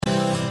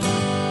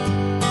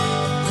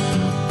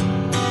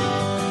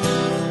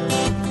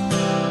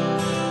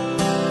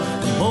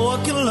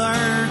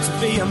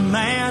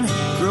man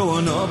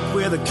growing up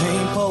with a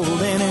cane pole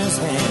in his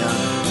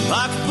hand.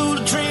 Like a fool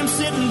of dream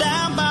sitting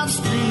down by the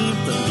stream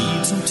that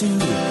leads him to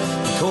the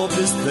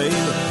Corpus Bay.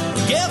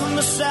 Give him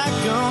a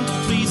shotgun to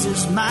please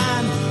his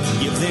mind.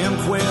 Give them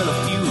quail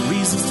a few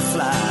reasons to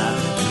fly.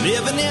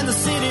 Living in the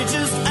city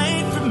just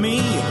ain't for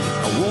me.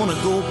 I want to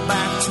go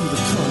back to the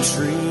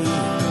country.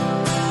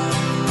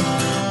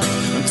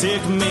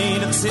 Take me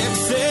to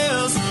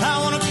Texas.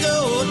 I want to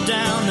go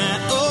down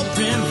that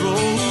open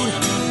road.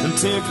 And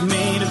take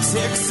me to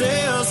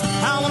Texas.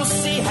 I want to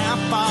see how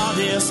far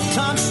this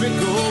country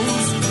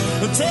goes.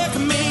 And take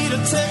me to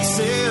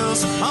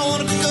Texas. I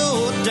want to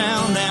go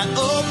down that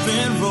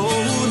open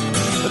road.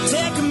 And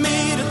take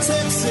me to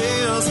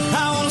Texas.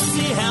 I want to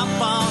see how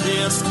far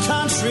this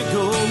country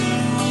goes.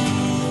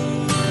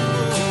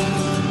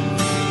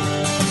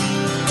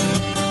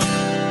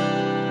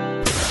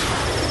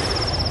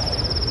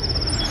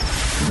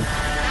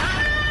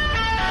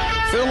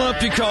 Fill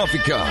up your coffee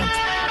cup,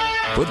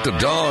 put the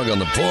dog on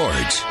the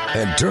porch,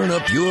 and turn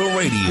up your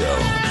radio.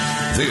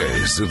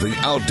 This is the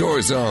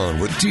Outdoor Zone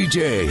with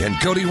TJ and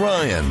Cody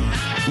Ryan,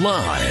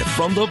 live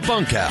from the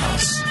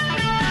bunkhouse.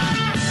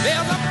 There's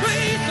a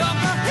place up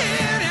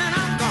ahead and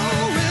I'm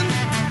going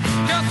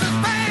just as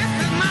fast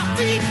as my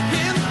feet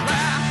can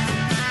fly.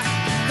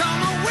 Come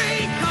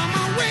away,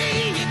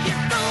 you get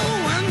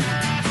going.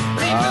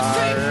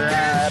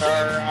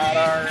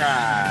 All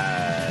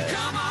right.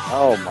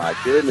 Oh, my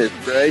goodness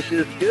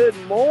gracious. Good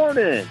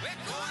morning.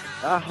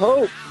 I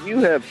hope you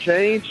have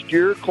changed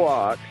your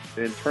clocks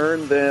and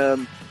turned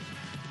them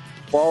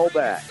fall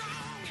back.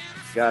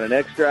 Got an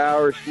extra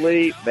hour of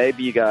sleep.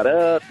 Maybe you got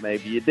up.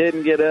 Maybe you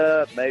didn't get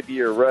up. Maybe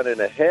you're running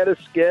ahead of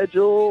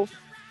schedule.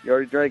 You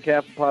already drank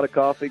half a pot of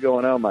coffee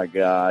going, oh, my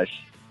gosh,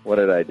 what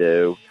did I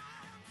do?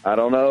 I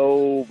don't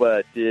know,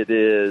 but it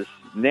is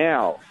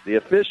now the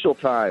official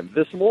time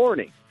this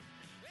morning.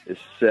 It's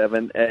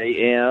 7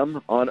 a.m.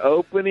 on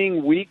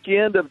opening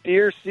weekend of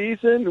deer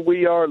season.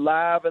 We are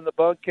live in the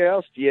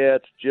bunkhouse. Yeah,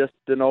 it's just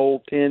an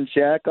old tin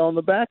shack on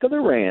the back of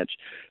the ranch,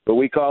 but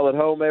we call it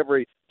home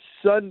every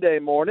Sunday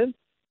morning,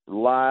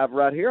 live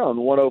right here on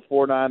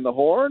 104.9 The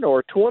Horn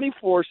or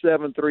 24/7,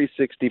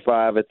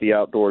 365 at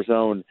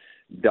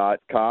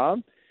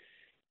theoutdoorzone.com.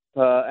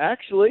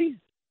 Actually,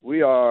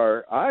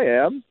 I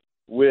am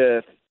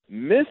with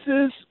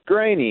Mrs.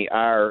 Greaney,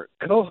 our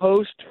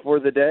co-host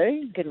for the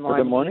day. Good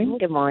morning.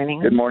 Good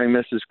morning. Good morning,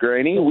 Mrs.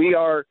 Greaney. We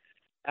are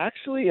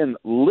actually in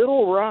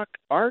Little Rock,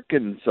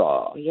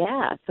 Arkansas.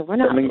 Yeah, so we're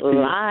not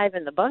live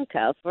in the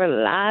bunkhouse. We're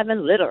live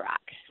in Little Rock.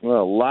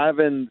 Well, live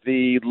in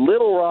the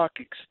Little Rock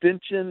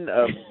extension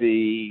of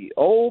the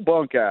old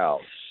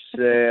bunkhouse.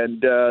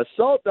 And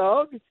Salt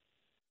Dog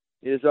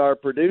is our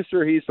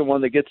producer. He's the one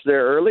that gets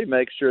there early,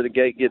 makes sure the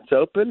gate gets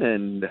open,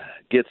 and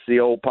gets the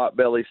old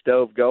potbelly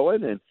stove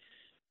going. And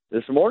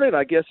this morning,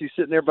 I guess he's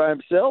sitting there by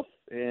himself.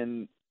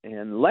 And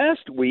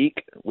last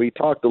week, we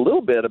talked a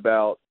little bit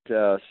about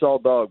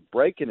Salt Dog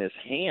breaking his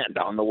hand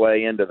on the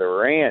way into the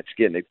ranch,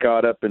 getting it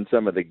caught up in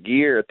some of the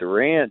gear at the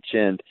ranch.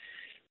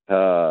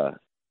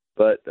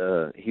 But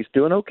he's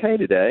doing okay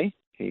today.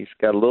 He's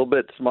got a little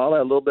bit smaller,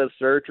 a little bit of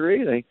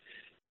surgery. They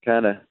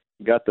kind of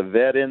got the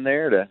vet in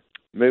there to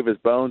move his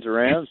bones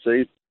around, so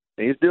he's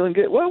doing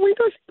good. Well, we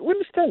just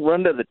don't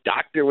run to the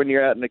doctor when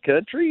you're out in the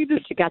country. You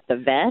got the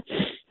vet.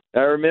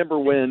 I remember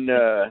when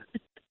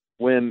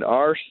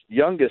our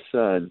youngest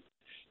son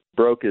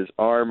broke his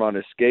arm on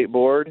his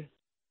skateboard.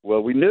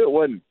 Well, we knew it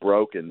wasn't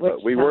broken,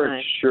 but we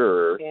weren't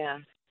sure. Yeah.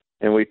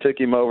 And we took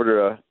him over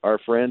to our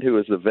friend who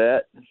was a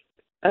vet.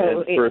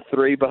 And for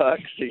 $3,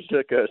 he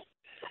took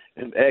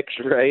an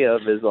X-ray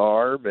of his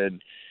arm, and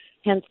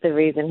hence the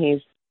reason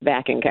he's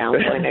back in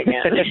counseling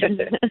again.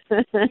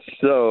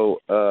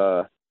 So,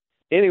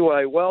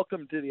 anyway,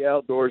 welcome to the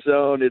Outdoor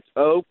Zone. It's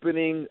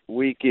opening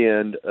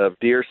weekend of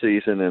deer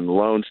season in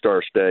Lone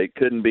Star State.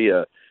 Couldn't be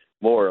a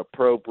more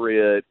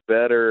appropriate,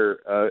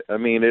 better.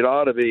 It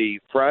ought to be,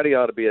 Friday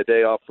ought to be a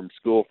day off from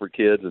school for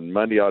kids, and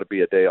Monday ought to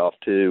be a day off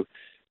too.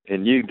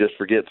 And you just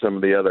forget some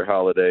of the other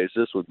holidays.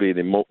 This would be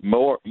the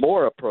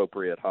more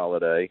appropriate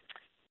holiday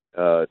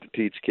to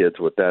teach kids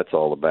what that's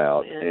all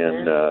about.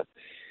 Mm-hmm.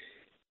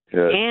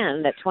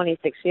 And that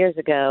 26 years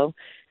ago,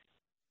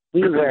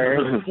 we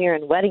were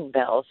hearing wedding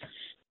bells.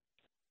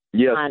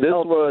 Yes,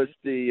 this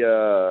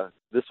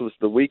was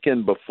the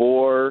weekend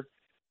before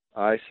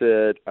I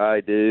said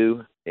I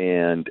do,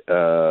 and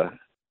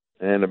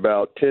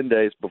about 10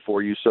 days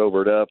before you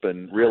sobered up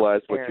and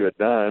realized what you had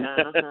done.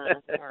 All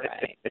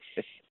right.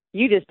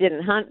 You just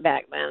didn't hunt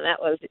back then.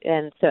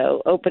 And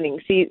so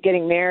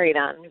getting married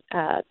on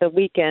the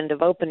weekend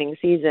of opening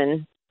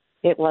season,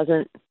 it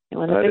wasn't a big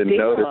deal. I didn't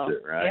notice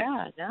it, right?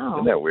 Yeah, no.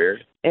 Isn't that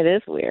weird? It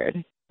is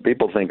weird.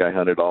 People think I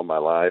hunted all my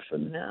life,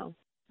 and no,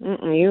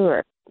 you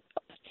were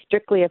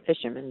strictly a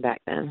fisherman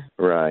back then,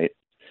 right?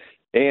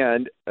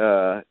 And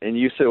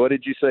you said, what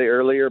did you say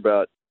earlier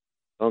about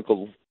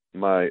Uncle?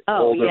 My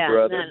older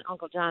brother. And then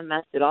Uncle John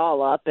messed it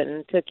all up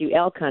and took you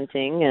elk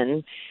hunting,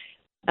 and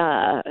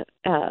a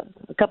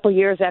couple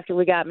years after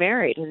we got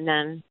married, and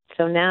then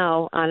so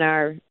now on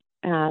our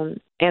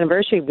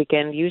anniversary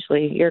weekend,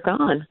 usually you're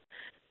gone.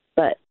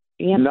 But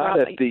yeah, not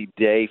probably. if the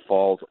day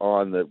falls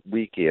on the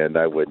weekend.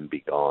 I wouldn't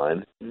be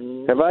gone.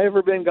 Have I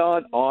ever been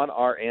gone on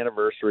our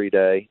anniversary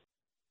day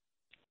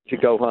to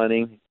go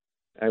hunting?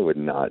 I would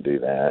not do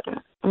that.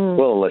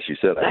 Well, unless you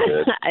said I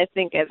could. I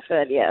think I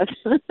said yes.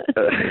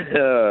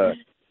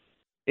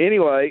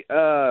 Anyway,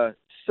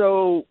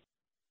 so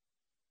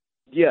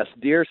yes,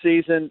 deer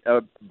season.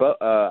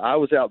 I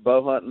was out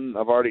bow hunting.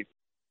 I've already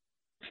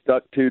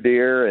stuck 2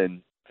 deer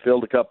and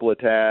filled a couple of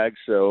tags,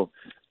 so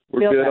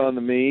we're good on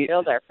the meat.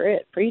 Filled our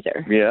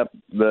freezer. Yep,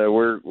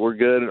 we're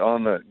good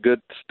on the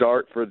good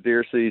start for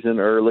deer season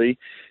early.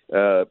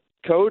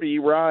 Cody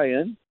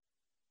Ryan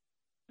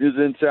is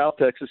in South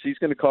Texas. He's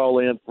going to call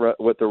in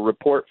with a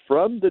report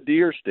from the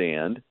deer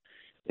stand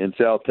in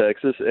South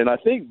Texas. And I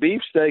think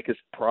Beefsteak is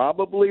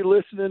probably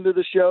listening to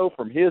the show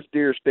from his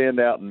deer stand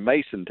out in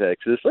Mason,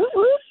 Texas.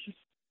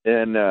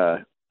 And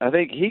I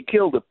think he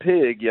killed a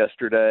pig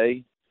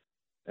yesterday.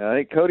 I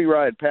think Cody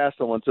Ryan passed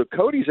on one. So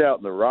Cody's out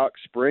in the Rock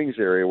Springs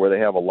area where they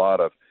have a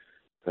lot of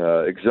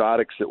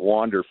exotics that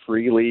wander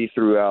freely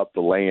throughout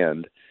the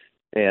land.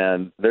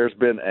 And there's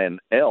been an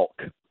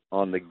elk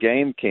on the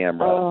game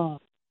camera. Oh,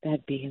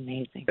 that'd be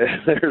amazing.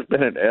 There's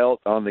been an elk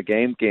on the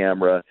game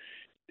camera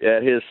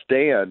at his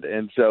stand,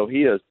 and so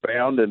he is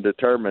bound and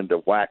determined to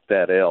whack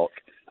that elk.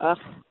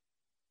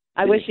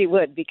 I wish he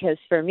would, because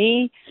for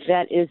me,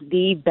 that is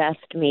the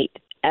best meat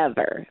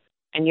ever.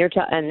 And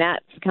and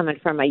that's coming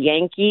from a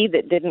Yankee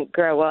that didn't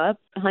grow up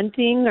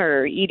hunting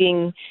or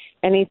eating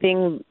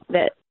anything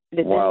that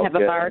didn't have a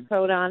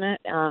barcode on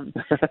it.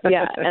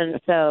 Yeah,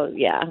 and so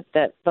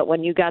but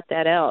when you got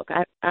that elk,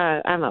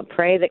 I'm a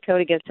pray that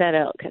Cody gets that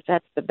elk, because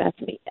that's the best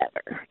meat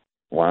ever.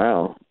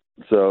 Wow!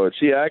 So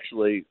she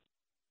actually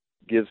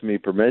gives me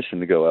permission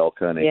to go elk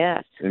hunting.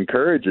 Yes,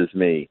 encourages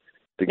me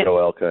to go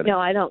elk hunting. No,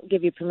 I don't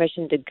give you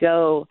permission to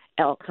go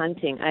elk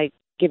hunting. I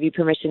give you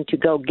permission to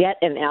go get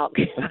an elk.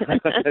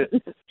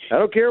 I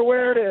don't care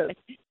where it is.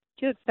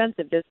 Too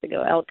expensive just to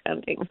go elk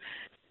hunting.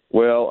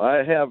 Well,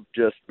 I have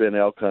just been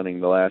elk hunting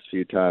the last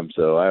few times,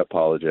 so I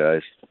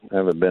apologize. I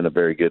haven't been a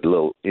very good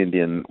little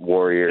Indian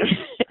warrior.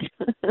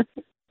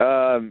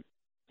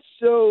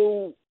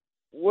 So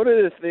one of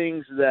the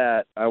things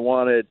that I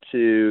wanted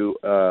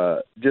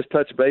to just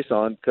touch base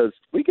on, because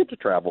we get to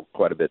travel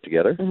quite a bit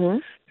together,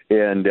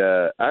 and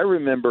I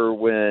remember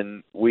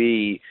when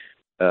we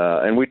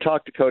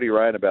talked to Cody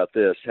Ryan about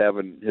this,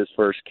 having his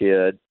first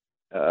kid,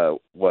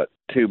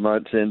 2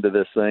 months into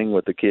this thing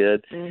with the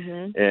kid,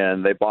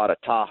 and they bought a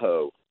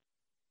Tahoe.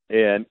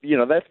 And,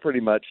 that's pretty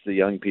much the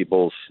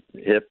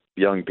hip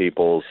young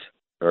people's,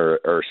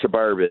 or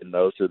Suburban.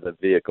 Those are the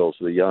vehicles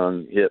the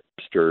young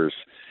hipsters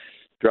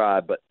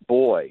drive. But,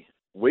 boy,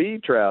 we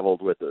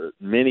traveled with a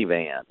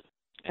minivan.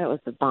 It was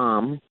a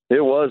bomb.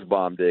 It was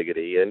bomb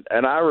diggity.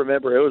 And I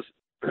remember it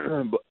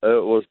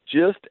was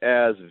just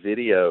as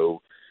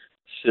video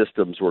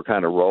systems were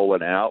kind of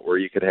rolling out, where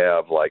you could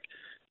have like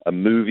a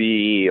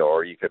movie,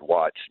 or you could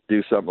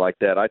do something like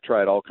that. I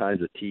tried all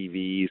kinds of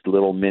TVs,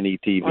 little mini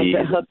TVs. Ones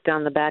that hooked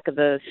on the back of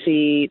the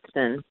seats.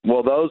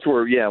 Well, those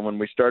were, when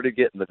we started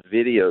getting the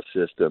video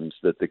systems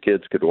that the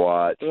kids could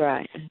watch.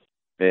 Right.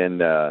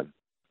 And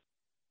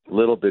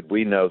little did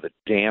we know the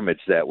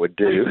damage that would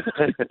do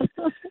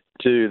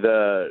to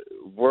the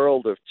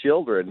world of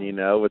children,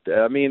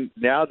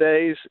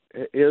 nowadays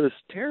it is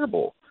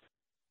terrible.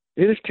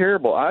 It is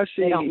terrible.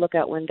 They don't look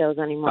out windows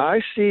anymore. I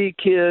see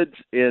kids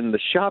in the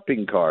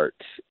shopping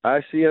carts. I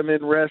see them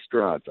in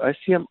restaurants. I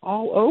see them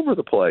all over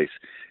the place,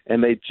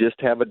 and they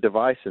just have a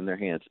device in their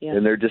hands,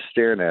 and they're just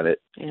staring at it.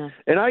 Yeah.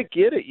 And I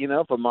get it,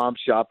 if a mom's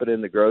shopping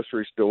in the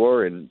grocery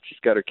store and she's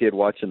got her kid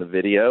watching the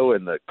video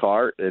in the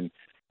cart, and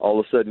all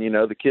of a sudden,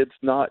 the kid's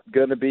not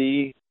going to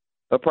be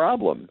a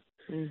problem.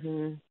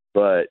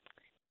 But,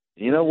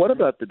 what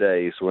about the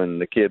days when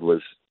the kid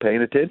was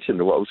paying attention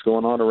to what was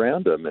going on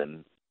around them?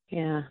 And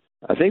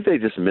I think they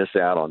just miss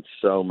out on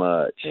so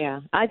much.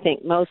 Yeah, I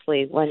think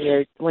mostly when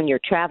you're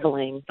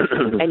traveling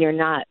and you're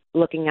not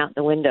looking out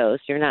the windows,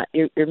 you're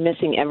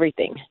missing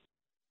everything.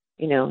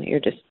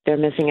 They're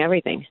missing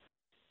everything.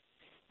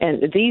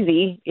 And it's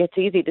easy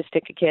to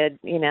stick a kid,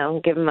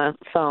 give them a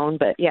phone,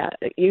 but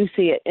you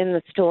see it in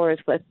the stores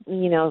with,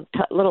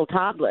 little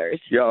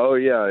toddlers. Yeah, oh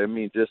yeah.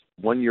 Just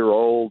 1 year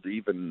old,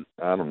 even,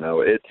 I don't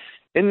know.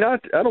 I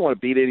don't want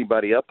to beat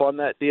anybody up on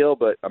that deal,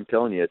 but I'm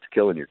telling you, it's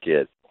killing your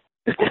kid.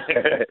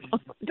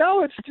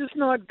 No, it's just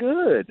not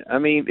good.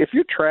 If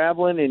you're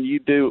traveling and you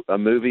do a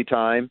movie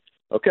time,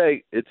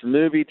 okay, it's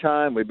movie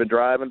time. We've been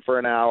driving for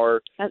an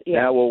hour.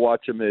 Now we'll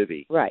watch a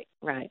movie. Right.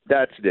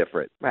 That's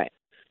different. Right.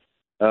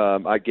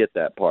 I get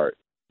that part.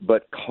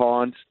 But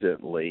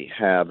constantly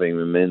having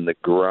them in the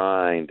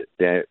grind,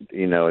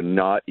 and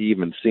not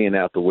even seeing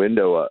out the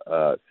window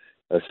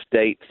a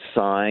state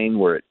sign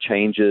where it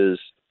changes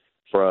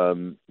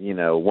from,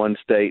 one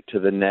state to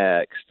the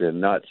next, and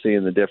not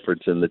seeing the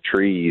difference in the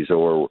trees,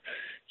 or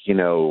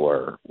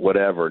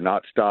whatever,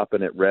 not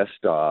stopping at rest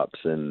stops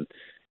and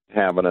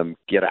having them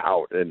get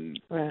out and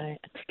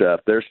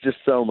stuff. There's just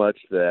so much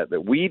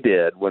that we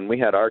did when we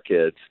had our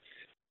kids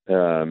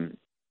And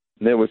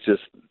it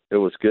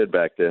was good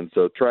back then.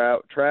 So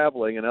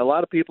traveling, and a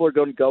lot of people are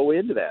going to go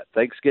into that.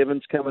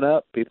 Thanksgiving's coming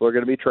up. People are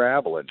going to be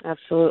traveling.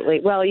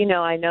 Absolutely. Well,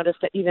 I noticed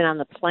that even on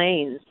the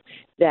planes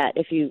that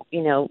if you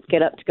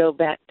get up to go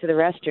back to the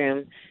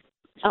restroom,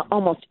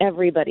 almost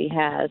everybody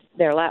has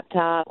their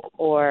laptop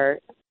or,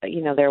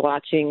 they're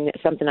watching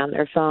something on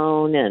their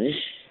phone. And,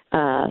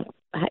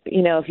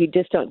 if you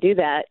just don't do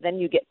that, then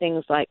you get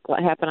things like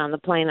what happened on the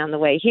plane on the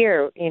way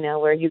here,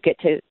 where you get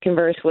to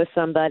converse with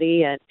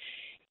somebody and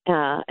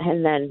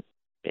then,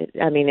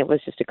 it was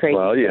just a crazy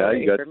story. Well, yeah,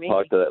 you got to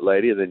talk to that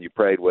lady, and then you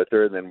prayed with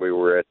her, and then we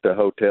were at the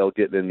hotel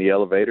getting in the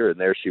elevator, and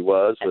there she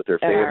was with her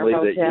family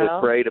that you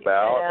had prayed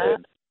about. Yeah,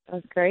 and that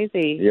was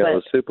crazy. Yeah, it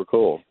was super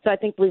cool. So I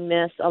think we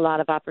miss a lot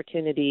of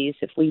opportunities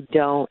if we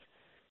don't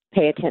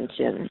pay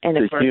attention. And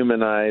to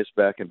humanize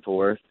back and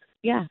forth.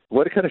 Yeah.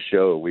 What kind of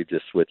show? We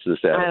just switched this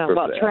out. I don't know,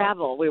 about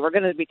travel. We were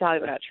going to be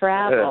talking about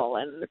travel.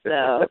 And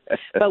so,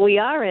 but we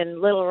are in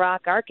Little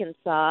Rock,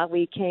 Arkansas.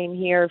 We came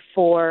here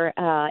for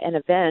an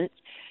event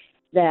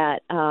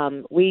that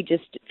we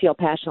just feel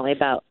passionately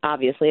about,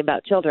 obviously,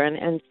 about children.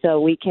 And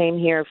so we came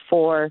here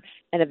for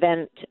an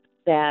event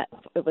that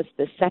it was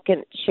the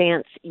Second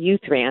Chance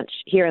Youth Ranch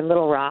here in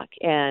Little Rock.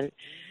 And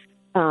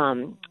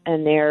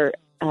their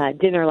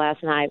dinner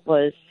last night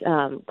was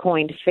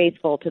coined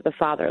Faithful to the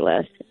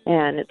Fatherless.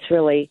 And it's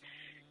really,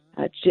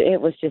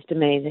 it was just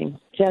amazing.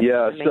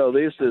 Amazing. So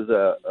this is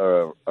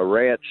a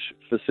ranch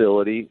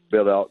facility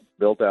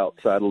built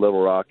outside of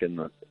Little Rock in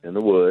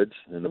the woods,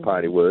 in the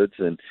piney woods.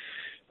 And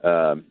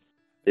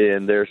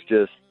there's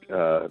just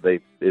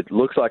it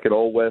looks like an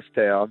old west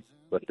town,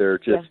 but they're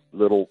just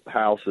little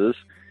houses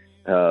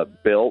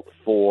built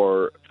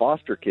for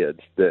foster kids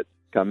that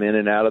come in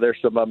and out of there.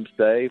 Some of them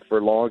stay for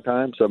a long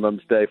time. Some of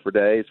them stay for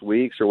days,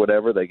 weeks, or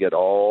whatever. They get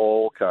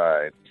all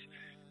kinds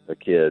of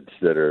kids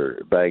that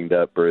are banged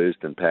up,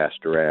 bruised, and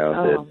passed around.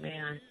 Oh,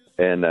 man.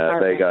 And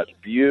they got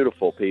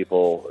beautiful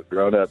people,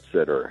 grown-ups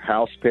that are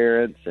house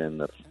parents, and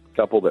the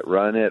couple that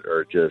run it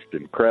are just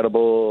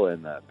incredible.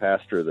 And the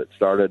pastor that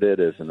started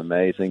it is an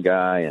amazing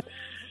guy. And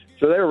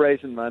so they're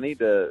raising money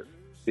to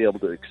be able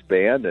to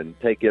expand and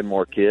take in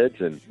more kids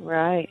and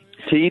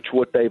teach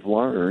what they've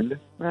learned.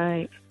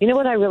 Right. You know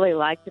what I really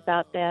liked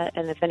about that,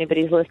 and if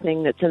anybody's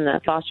listening that's in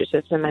the foster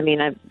system,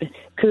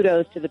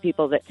 kudos to the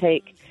people that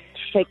take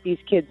these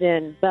kids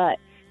in, but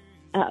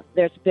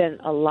there's been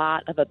a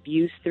lot of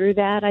abuse through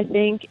that, I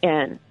think,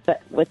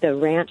 but with a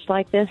ranch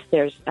like this,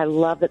 I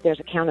love that there's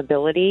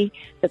accountability,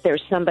 that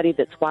there's somebody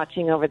that's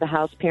watching over the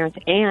house parents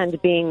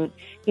and being,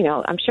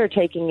 I'm sure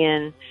taking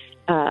in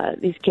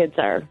these kids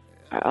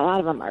a lot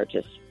of them are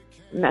just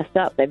messed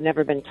up. They've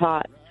never been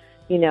taught,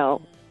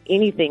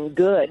 anything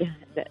good.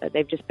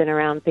 They've just been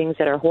around things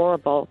that are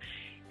horrible.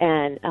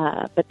 And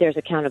but there's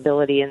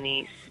accountability in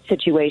these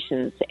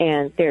situations,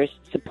 and there's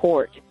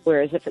support.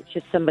 Whereas if it's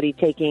just somebody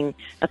taking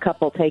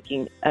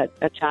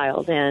a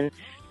child, and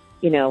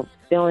the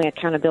only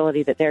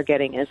accountability that they're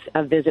getting is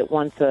a visit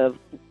once in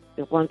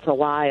a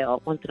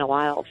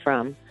while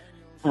from.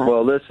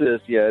 Well, it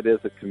is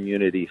a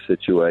community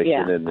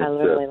situation, and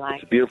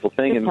it's a beautiful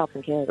thing. And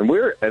helping kids. And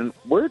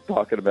we're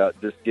talking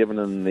about just giving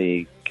them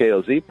the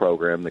KOZ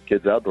program, the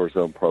Kids Outdoor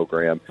Zone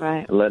program,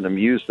 and letting them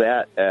use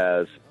that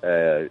as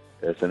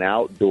an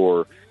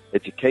outdoor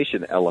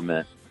education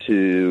element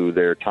to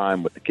their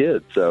time with the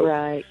kids.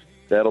 So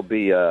that'll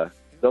be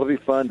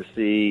fun to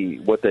see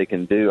what they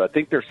can do. I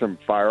think there's some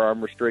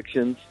firearm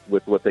restrictions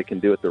with what they can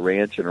do at the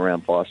ranch and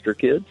around foster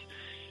kids.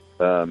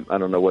 I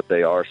don't know what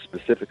they are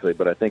specifically,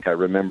 but I think I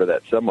remember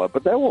that somewhat.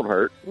 But that won't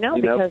hurt. No,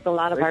 because a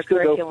lot of our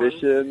curriculum, go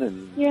fishing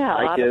and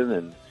hiking,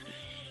 and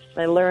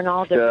they learn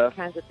all different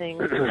kinds of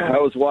things. I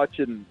was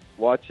watching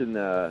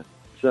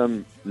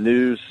some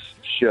news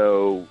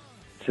show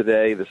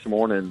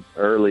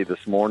early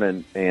this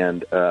morning,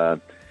 and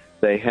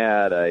they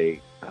had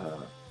a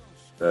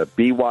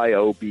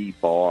BYOB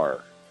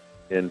bar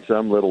in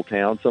some little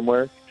town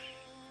somewhere.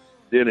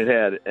 Then it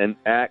had an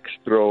axe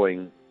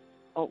throwing.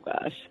 Oh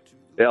gosh.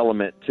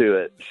 Element to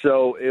it.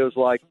 So it was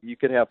like you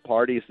could have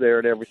parties there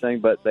and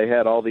everything, but they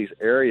had all these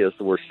areas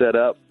that were set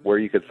up where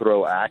you could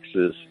throw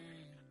axes.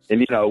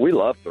 And, we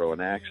love throwing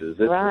axes.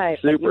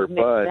 It's super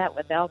fun. That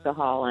with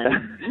alcohol.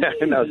 And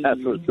I know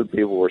that's what some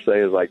people were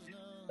saying is like,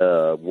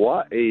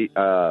 what?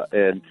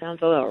 And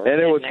sounds a little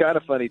and it was kind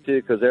of funny,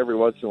 too, because every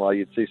once in a while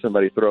you'd see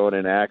somebody throwing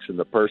an axe, and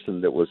the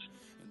person that was,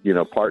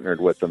 partnered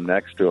with them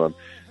next to them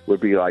would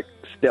be like,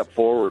 step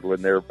forward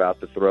when they're about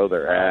to throw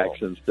their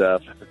axe and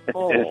stuff.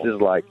 It's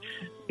just like,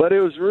 but it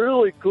was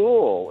really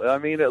cool.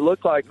 It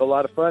looked like a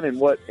lot of fun. And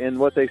what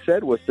they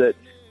said was that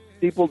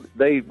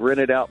they rent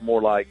it out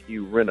more like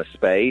you rent a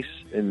space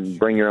and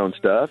bring your own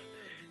stuff.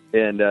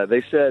 And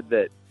they said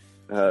that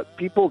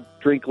people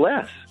drink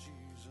less.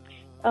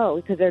 Oh,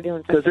 because they're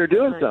doing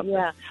something.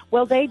 Yeah.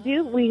 Well, they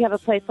do. We have a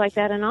place like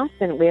that in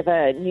Austin. We have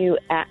a new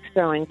axe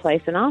throwing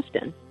place in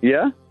Austin.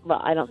 Yeah? Well,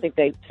 I don't think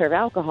they serve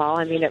alcohol.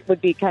 It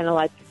would be kind of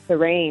like the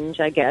range,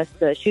 I guess,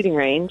 the shooting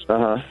range.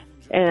 Uh-huh.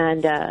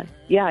 And, I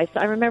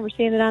remember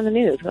seeing it on the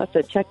news. We'll have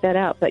to check that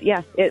out. But,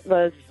 it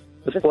was...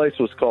 This place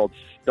was called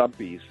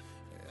stumpies.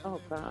 Oh,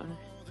 gosh.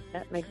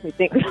 That makes me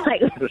think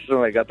like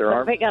Somebody got their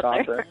arm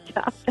chopped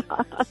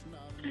off.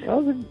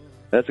 Well,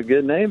 that's a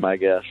good name, I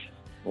guess.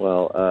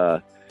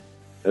 Well,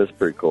 that's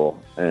pretty cool.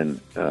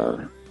 And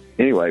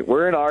anyway,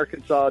 we're in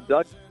Arkansas,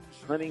 duck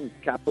hunting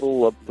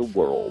capital of the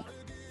world.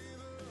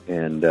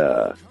 And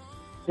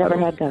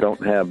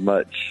don't have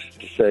much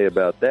to say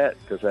about that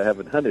because I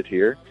haven't hunted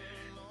here.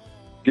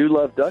 Do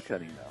love duck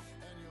hunting,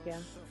 though. Yeah,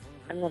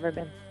 I've never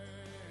been.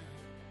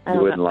 You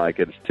wouldn't like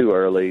it. It's too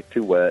early,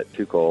 too wet,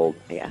 too cold.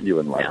 Yeah. You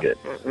wouldn't like it.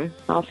 Mm-mm.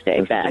 I'll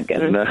stay back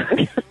and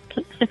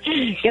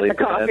get the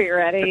coffee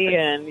ready.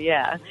 And,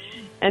 yeah,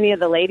 any of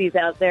the ladies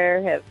out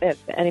there,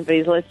 if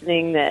anybody's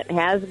listening that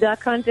has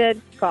duck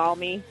hunted, call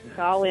me.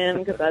 Call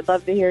in because I'd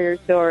love to hear your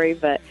story.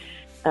 But,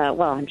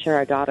 well, I'm sure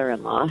our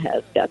daughter-in-law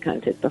has duck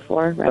hunted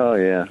before. Right? Oh,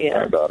 yeah.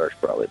 Our daughter's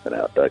probably been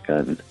out duck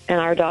hunting. And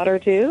our daughter,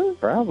 too?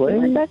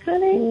 Probably. Duck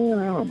hunting? Yeah,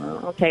 I don't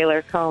know. Well,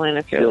 Taylor, call in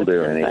if you're She'll do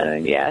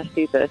listening.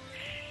 anything. But,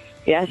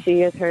 yeah,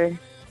 she is her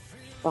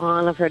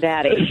spawn of her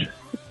daddy.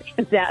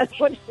 That's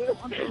what a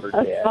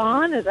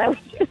spawn? Is that what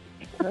you...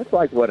 That's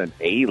like what an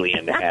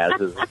alien has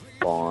as a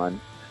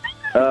spawn.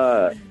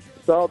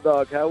 Salt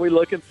Dog, how are we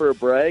looking for a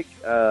break?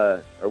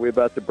 Are we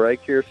about to break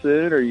here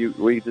soon, or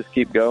we just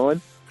keep going?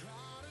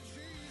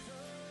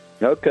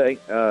 Okay.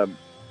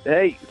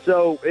 Hey,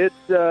 so it's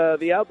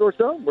the Outdoor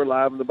Zone. We're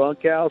live in the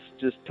bunkhouse,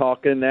 just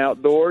talking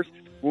outdoors.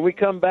 When we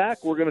come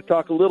back, we're going to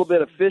talk a little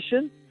bit of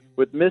fishing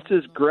with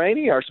Mrs.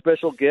 Greaney, our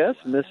special guest.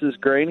 Mrs.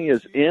 Greaney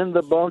is in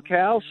the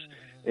bunkhouse,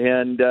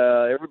 and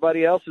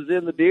everybody else is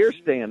in the deer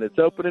stand. It's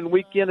opening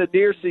weekend of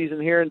deer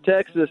season here in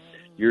Texas.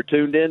 You're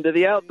tuned in to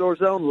the Outdoor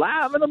Zone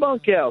live in the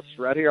bunkhouse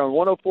right here on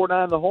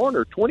 104.9 The Horn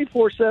or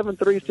 24/7,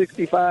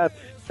 365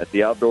 at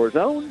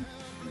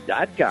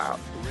theoutdoorzone.com.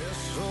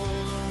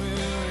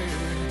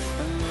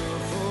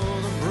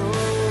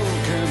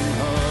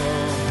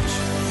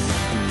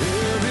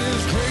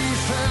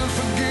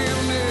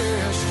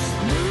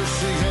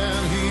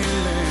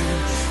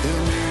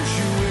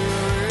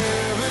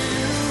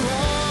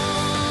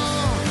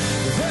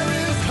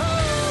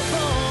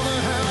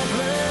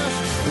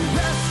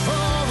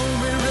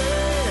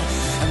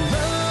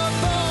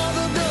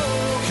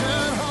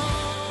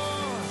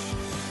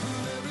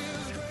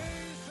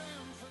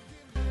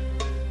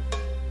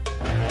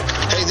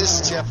 This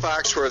is Jeff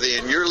Foxworthy,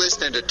 and you're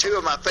listening to two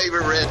of my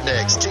favorite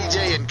rednecks,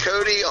 TJ and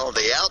Cody, on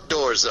the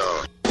Outdoor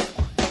Zone.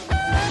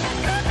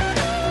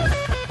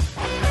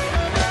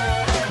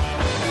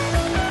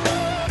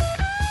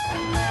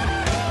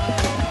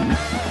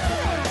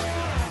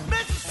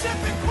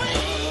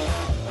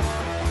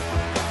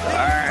 All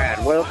right,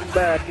 welcome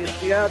back. It's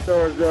the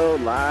Outdoor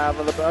Zone, live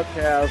on the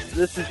bunkhouse.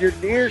 This is your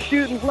deer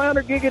shooting,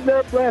 flounder gigging,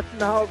 dove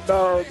blasting, hog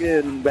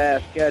dogging,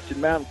 bass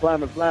catching, mountain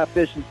climbing, fly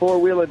fishing,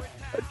 four-wheeling,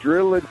 a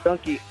drilling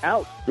junkie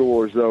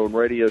Outdoor Zone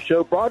radio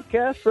show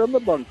broadcast from the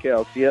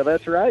bunkhouse. Yeah,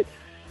 that's right.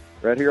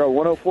 Right here on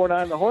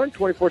 104.9 The Horn,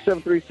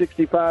 24/7,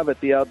 365 at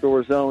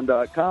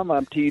theoutdoorzone.com.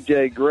 I'm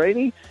TJ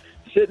Greaney.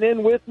 Sitting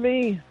in with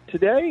me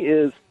today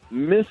is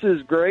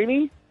Mrs.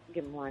 Greaney.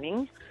 Good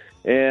morning.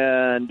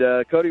 And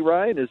Cody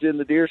Ryan is in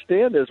the deer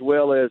stand, as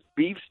well as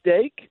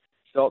Beefsteak,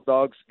 Salt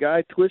Dog's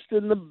guy,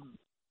 twisting the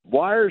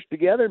wires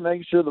together,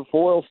 making sure the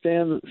foil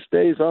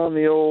stays on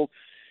the old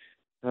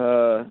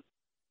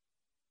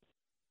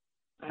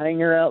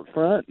hanger out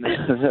front.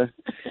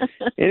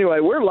 Anyway,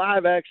 we're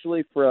live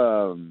actually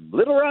from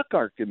Little Rock,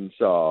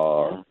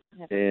 Arkansas.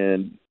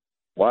 And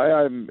why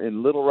I'm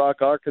in Little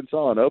Rock, Arkansas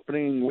on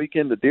opening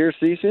weekend of deer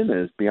season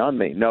is beyond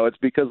me. No, it's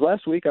because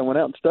last week I went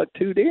out and stuck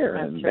 2 deer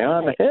and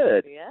down the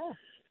head. Yeah.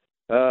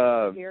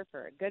 Here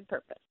for a good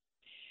purpose.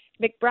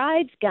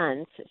 McBride's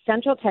Guns,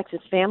 Central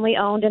Texas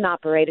family-owned and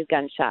operated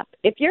gun shop.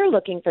 If you're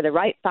looking for the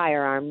right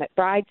firearm,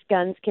 McBride's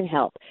Guns can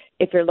help.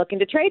 If you're looking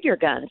to trade your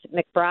guns,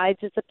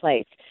 McBride's is the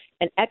place.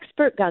 An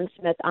expert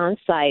gunsmith on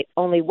site,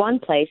 only one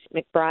place,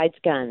 McBride's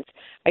Guns.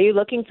 Are you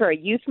looking for a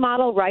youth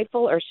model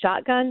rifle or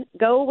shotgun?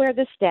 Go where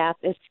the staff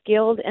is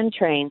skilled and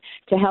trained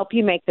to help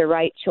you make the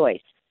right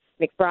choice.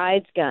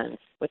 McBride's Guns,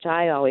 which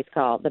I always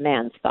call the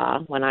man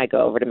spa when I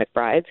go over to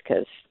McBride's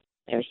because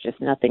there's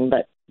just nothing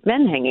but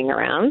men hanging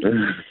around.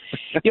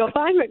 You'll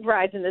find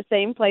McBride's in the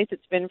same place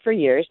it's been for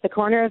years, the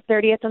corner of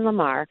 30th and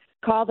Lamar.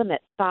 Call them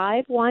at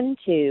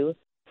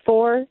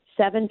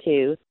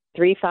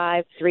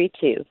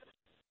 512-472-3532.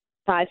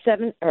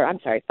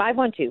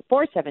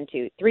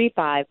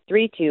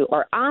 512-472-3532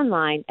 or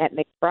online at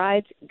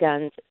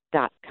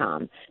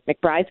McBridesGuns.com.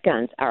 McBride's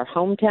Guns, our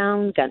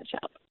hometown gun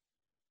shop.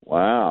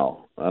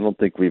 Wow. I don't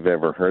think we've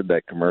ever heard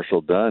that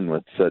commercial done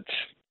with such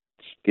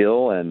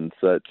skill and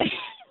such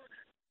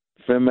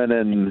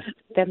feminine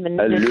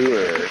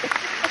allure.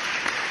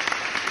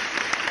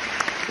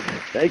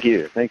 Thank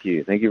you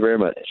very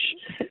much.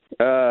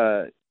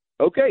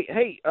 Okay,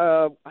 hey,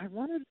 I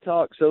wanted to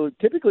talk. So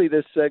typically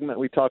this segment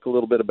we talk a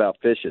little bit about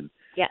fishing.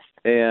 Yes.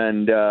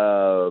 And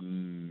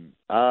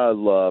I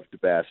love to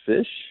bass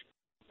fish.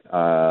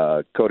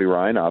 Cody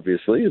Ryan,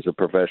 obviously, is a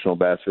professional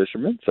bass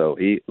fisherman, so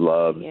he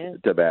loves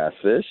to bass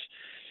fish.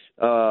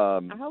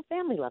 Our whole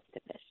family loves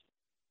to fish.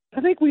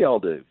 I think we all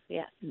do.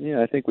 Yeah.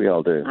 Yeah, I think we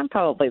all do. I'm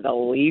probably the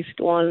least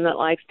one that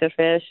likes to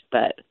fish,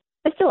 but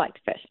I still like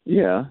to fish.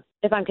 Yeah.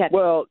 If I'm catching.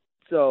 Well,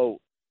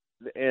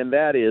 and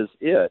that is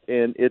it.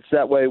 And it's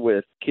that way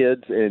with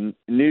kids and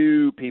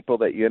new people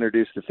that you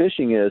introduce to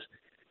fishing is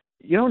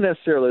you don't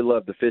necessarily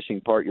love the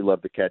fishing part, you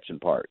love the catching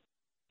part.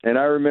 And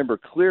I remember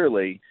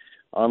clearly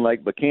on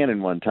Lake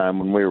Buchanan one time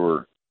when we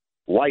were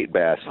white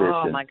bass fishing.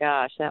 Oh, my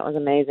gosh, that was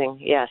amazing.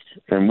 Yes.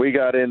 And we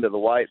got into the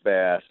white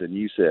bass, and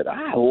you said,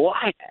 I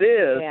like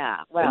this. Yeah.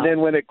 Well, and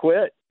then when it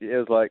quit, it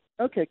was like,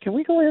 okay, can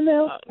we go in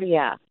now?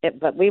 Yeah.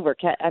 But we were,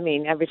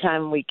 every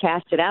time we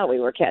cast it out, we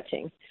were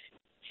catching.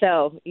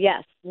 So,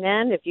 yes,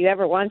 men, if you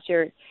ever want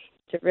to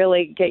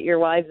really get your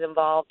wives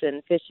involved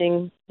in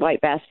fishing, white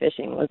bass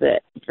fishing was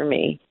it for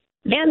me.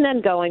 And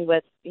then going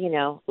with,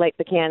 Lake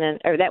Buchanan,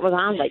 or that was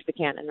on Lake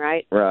Buchanan,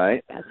 right?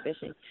 Right. Bass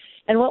fishing.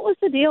 And what was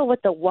the deal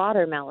with the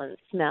watermelon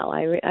smell?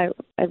 I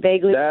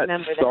vaguely remember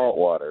that. That's salt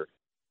water.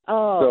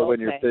 Oh, so when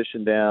you're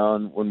fishing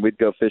down, when we'd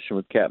go fishing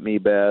with Cap Me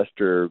Best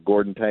or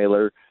Gordon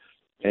Taylor,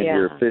 and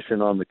you're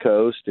fishing on the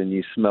coast and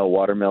you smell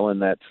watermelon,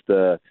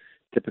 that's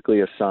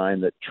typically a sign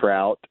that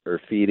trout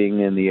are feeding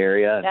in the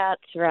area.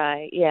 That's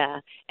right, yeah.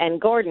 And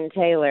Gordon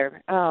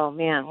Taylor, oh,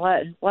 man,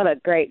 what a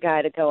great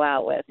guy to go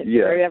out with. If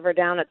you're ever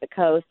down at the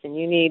coast and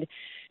you need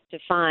to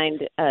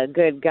find a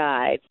good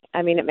guide,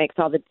 I mean,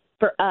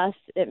 for us,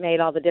 it made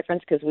all the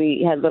difference because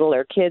we had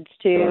littler kids,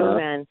 too.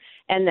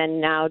 And then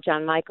now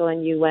John Michael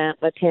and you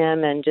went with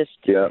him and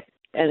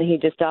and he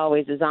just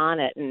always is on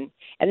it. And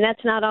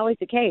that's not always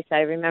the case.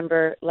 I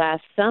remember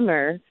last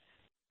summer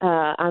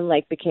on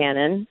Lake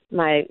Buchanan,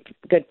 my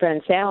good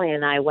friend Sally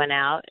and I went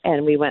out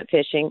and we went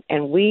fishing,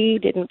 and we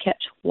didn't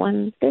catch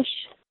one fish,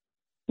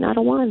 not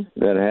a one.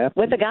 That happened.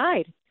 With a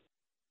guide.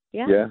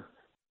 Yeah. Yeah.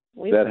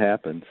 That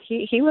happens.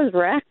 He was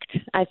wrecked.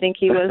 I think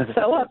he was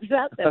so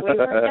upset that we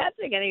weren't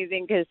catching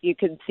anything because you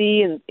could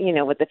see, and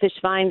with the fish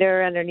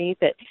finder underneath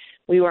it,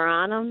 we were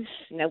on them.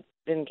 Nope,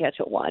 didn't catch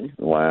a one.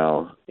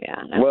 Wow.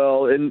 Yeah.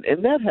 Well, and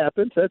that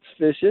happens. That's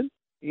fishing,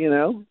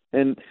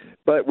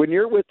 but when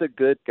you're with a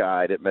good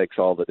guide, it makes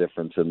all the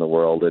difference in the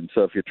world. And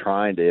so if you're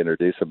trying to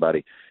introduce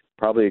somebody,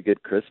 probably a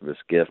good Christmas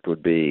gift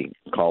would be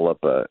call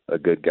up a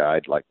good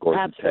guide like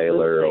Gordon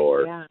Taylor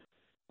or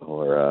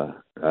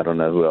I don't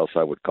know who else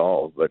I would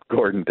call, but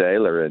Gordon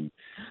Taylor. And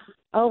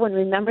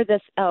remember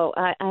this.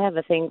 I have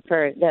a thing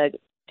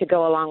to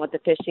go along with the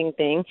fishing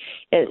thing.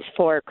 Is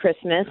for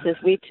Christmas. Is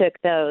we took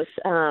those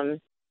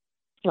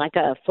like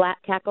a flat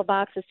tackle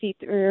box, a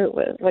see-through.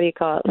 What do you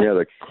call it? Yeah,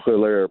 the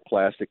clear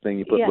plastic thing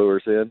you put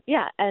lures in.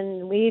 Yeah,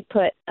 and we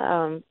put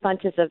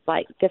bunches of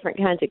like different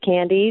kinds of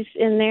candies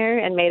in there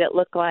and made it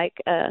look like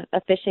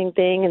a fishing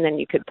thing, and then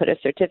you could put a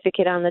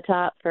certificate on the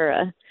top for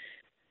a.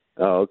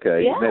 Oh,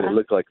 okay. Yeah. You made it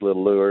look like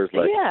little lures.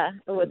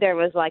 There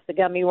was like the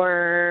gummy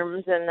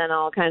worms and then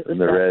all kinds of and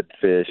stuff. The red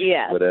fish,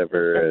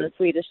 whatever. And the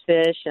Swedish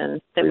fish, and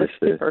it was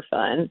super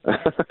fun.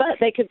 But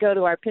they could go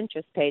to our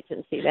Pinterest page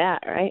and see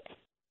that, right?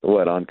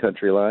 What, on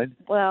Country Line?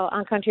 Well,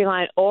 on Country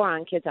Line or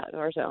on Kids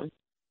Outdoor Zone.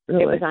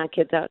 Really? It was on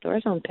Kids Outdoor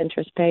Zone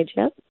Pinterest page,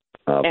 yep.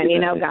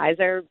 And, guys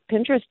are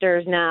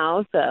Pinteresters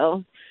now,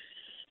 so.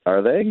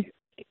 Are they?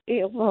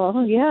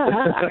 Well, yeah.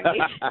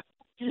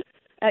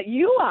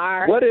 You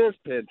are. What is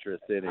Pinterest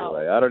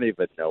anyway? I don't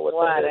even know what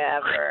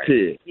Whatever. that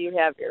is. You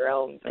have your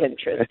own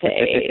Pinterest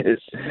page.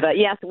 But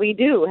yes, we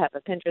do have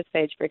a Pinterest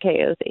page for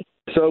KOZ.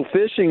 So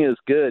fishing is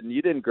good, and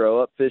you didn't grow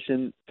up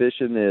fishing.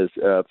 Fishing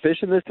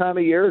this time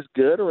of year is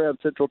good around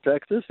Central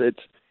Texas. It's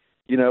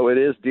it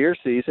is deer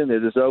season.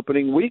 It is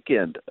opening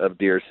weekend of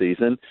deer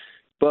season,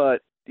 but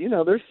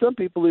there's some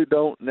people who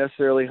don't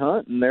necessarily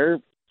hunt, and they're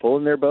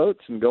pulling their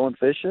boats and going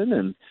fishing.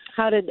 And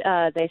how did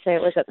they say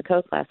it was at the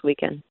coast last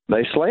weekend?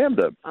 They slammed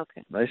them.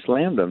 Okay. They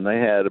slammed them. They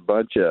had a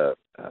bunch of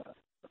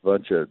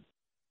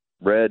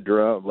red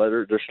drum.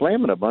 They're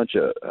slamming a bunch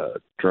of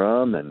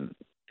drum and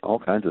all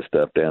kinds of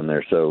stuff down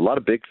there. So a lot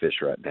of big fish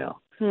right now.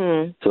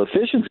 So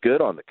fishing's good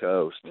on the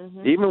coast.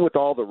 Mm-hmm. Even with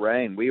all the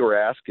rain, we were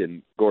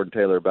asking Gordon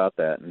Taylor about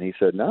that, and he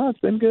said, no,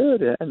 it's been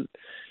good and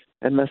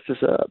messed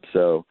us up.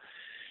 So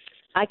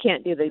I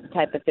can't do the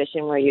type of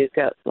fishing where you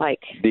go like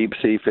deep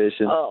sea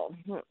fishing. Oh,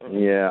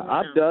 yeah,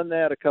 I've done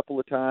that a couple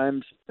of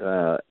times.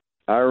 I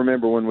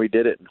remember when we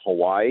did it in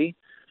Hawaii,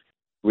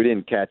 we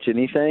didn't catch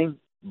anything,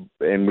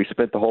 and we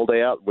spent the whole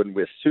day out.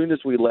 As soon as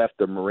we left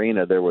the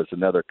marina, there was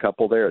another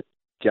couple there, a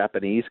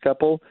Japanese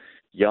couple,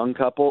 young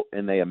couple,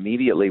 and they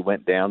immediately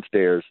went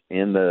downstairs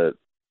in the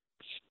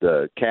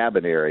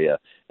cabin area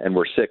and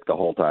were sick the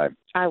whole time.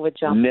 I would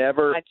jump.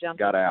 Never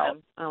got out.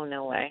 Them. Oh,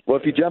 no way. Well,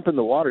 if you jump in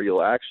the water,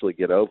 you'll actually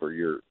get over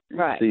your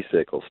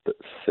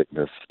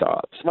sickness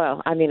stops.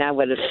 Well, I mean, I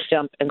would have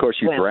jumped and of course,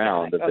 you swim.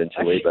 drowned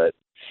eventually, but.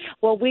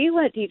 Well, we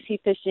went deep sea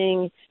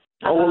fishing.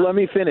 Let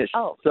me finish.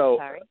 Oh, so,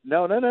 sorry.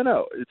 No.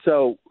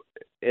 So,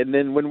 and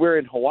then when we're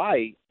in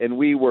Hawaii and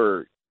we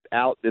were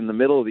out in the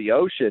middle of the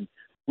ocean,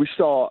 we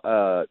saw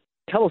a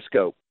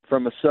telescope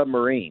from a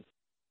submarine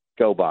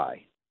go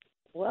by.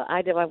 Well,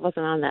 I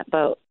wasn't on that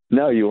boat.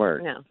 No, you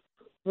weren't. No.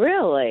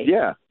 Really?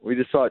 Yeah, we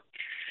just saw it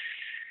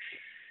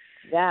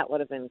That would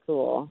have been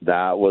cool.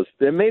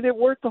 It made it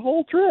worth the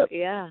whole trip.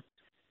 Yeah.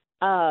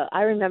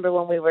 I remember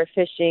when we were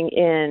fishing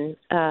in,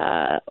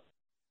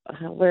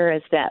 where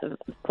is that?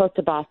 Close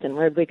to Boston.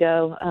 Where'd we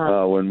go?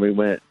 When we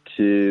went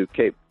to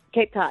Cape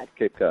Cod.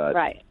 Cape Cod.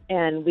 Right.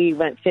 And we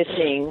went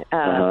fishing.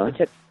 We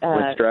took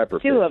went striper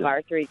two fishing. of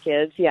our three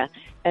kids,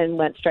 and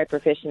went striper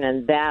fishing,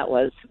 and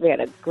we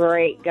had a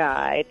great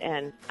guide,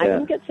 and I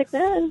didn't get sick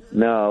then.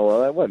 No,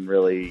 well, that wasn't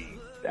really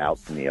out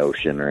in the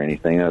ocean or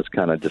anything. That was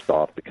kind of just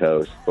off the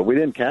coast. But we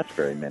didn't catch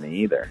very many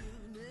either.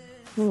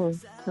 You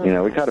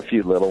know, we caught a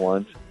few little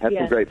ones. Had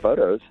some great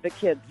photos. The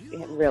kids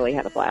really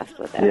had a blast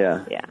with that.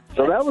 Yeah.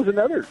 So that was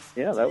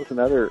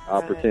another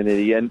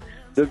opportunity. And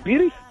the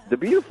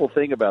beautiful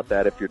thing about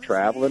that, if you're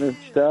traveling and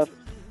stuff,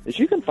 is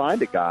you can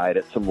find a guide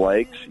at some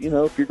lakes. You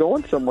know, if you're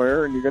going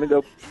somewhere and you're going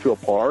to go to a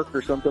park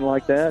or something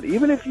like that,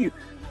 even if you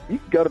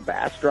can go to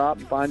Bastrop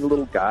and find a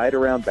little guide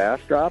around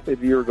Bastrop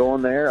if you're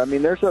going there. I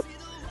mean, there's a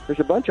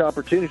bunch of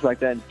opportunities like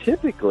that, and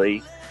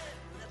typically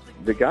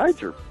the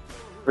guides are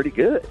pretty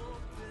good.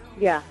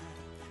 Yeah.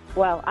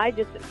 Well,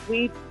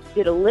 we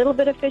did a little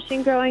bit of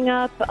fishing growing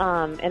up.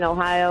 In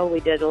Ohio,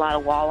 we did a lot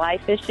of walleye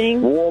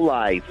fishing.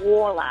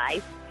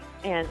 Walleye.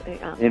 And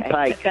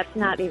pike. That's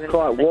not even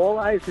caught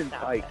walleyes and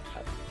pike.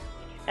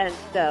 And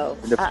so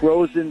the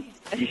frozen,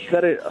 you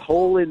cut a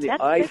hole in the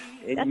ice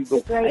and you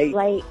go. That's the Great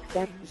Lakes.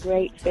 That's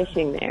great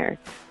fishing there.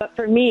 But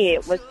for me,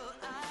 it was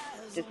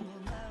just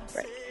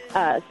great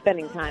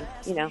spending time,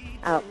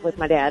 out with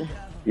my dad.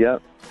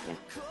 Yep. Yeah.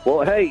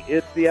 Well, hey,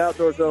 it's the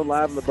Outdoor Zone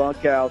live in the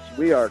bunkhouse.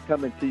 We are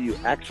coming to you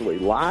actually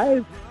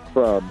live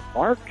from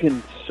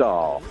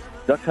Arkansas,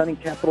 duck hunting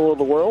capital of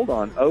the world,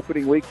 on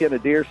opening weekend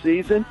of deer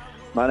season.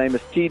 My name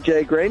is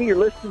TJ Greaney. You're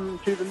listening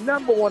to the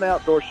 #1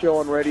 outdoor show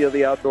on radio,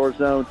 the Outdoor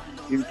Zone.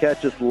 You can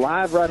catch us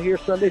live right here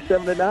Sunday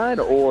 7 to 9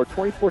 or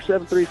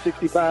 24/7,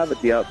 365 at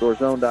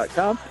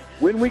theoutdoorzone.com.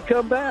 When we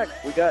come back,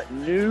 we got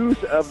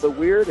news of the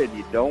weird, and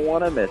you don't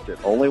want to miss it.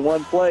 Only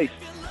one place.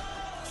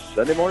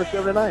 Sunday morning,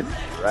 7 to 9,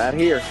 right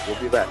here. We'll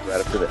be back right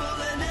after this.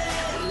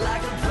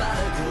 Like a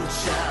prodigal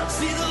child,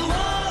 see the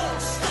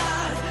walls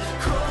start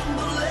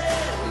crumbling,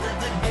 let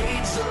the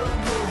gates of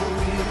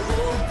glory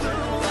open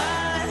wide.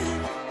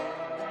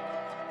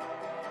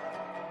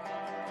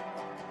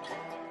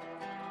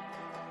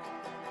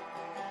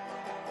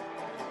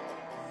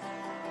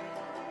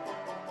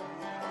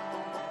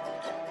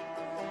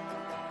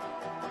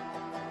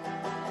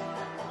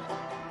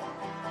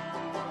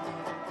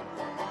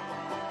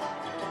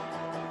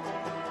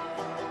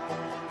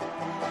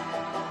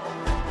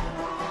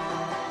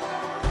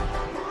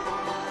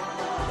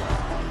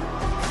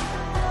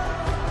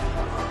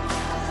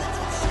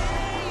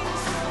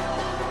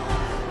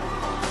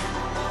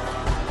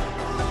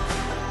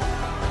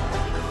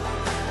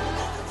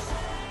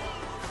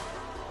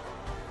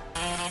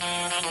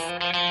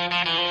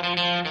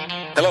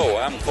 Hello,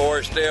 I'm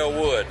Forrest Dale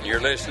Wood, and you're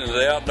listening to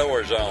the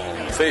Outdoor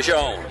Zone. Fish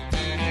on.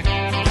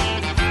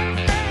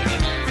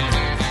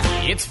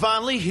 It's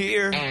finally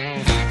here.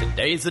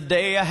 Today's the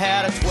day I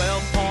had a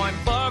 12-point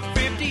buck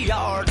 50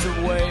 yards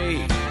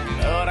away.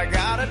 But I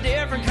got a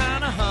different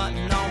kind of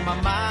hunting on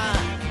my mind.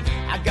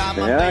 I got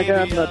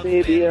my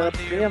baby up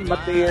in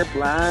my deer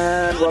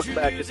blind. Welcome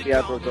back to the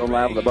Outdoor Zone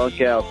live in the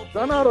bunkhouse.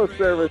 Sun Auto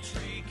Service,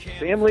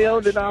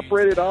 family-owned and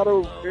operated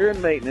auto repair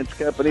and maintenance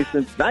company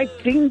since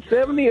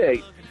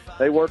 1978.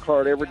 They work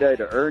hard every day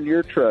to earn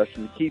your trust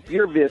and keep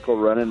your vehicle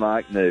running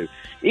like new.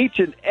 Each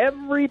and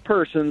every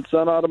person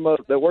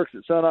that works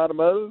at Sun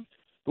Automotive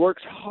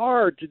works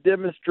hard to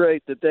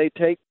demonstrate that they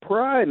take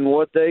pride in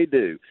what they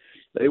do.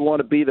 They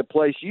want to be the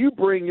place you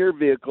bring your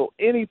vehicle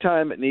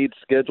anytime it needs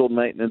scheduled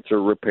maintenance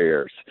or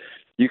repairs.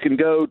 You can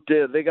go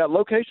to, they got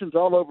locations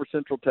all over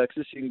Central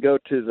Texas. You can go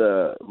to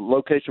the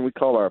location we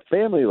call our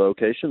family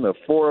location, the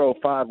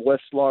 405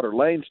 West Slaughter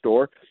Lane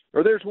store,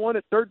 or there's one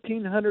at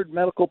 1300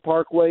 Medical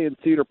Parkway in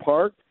Cedar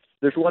Park.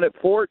 There's one at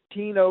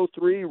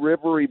 1403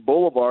 Rivery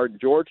Boulevard in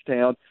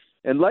Georgetown.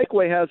 And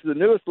Lakeway has the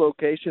newest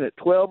location at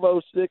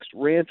 1206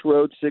 Ranch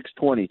Road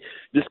 620.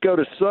 Just go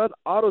to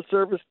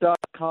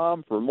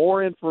sunautoservice.com for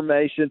more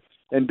information.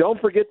 And don't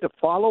forget to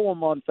follow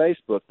them on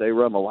Facebook. They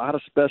run a lot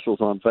of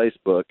specials on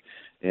Facebook,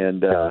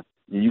 and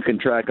you can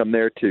track them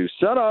there too.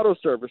 Sun Auto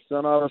Service,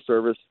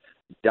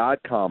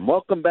 sunautoservice.com.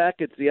 Welcome back.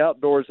 It's the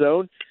Outdoor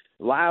Zone.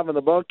 Live in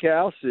the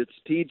bunkhouse, it's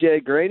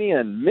TJ Greaney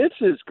and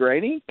Mrs.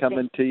 Greaney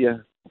coming to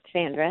you.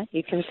 Sandra,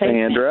 you can say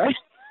Sandra.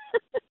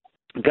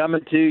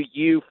 Coming to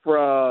you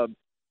from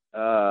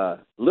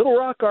Little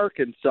Rock,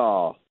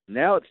 Arkansas.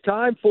 Now it's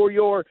time for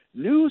your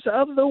news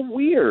of the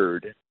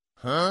weird.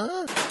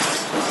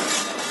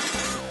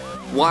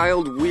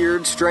 Wild,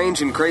 weird,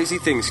 strange, and crazy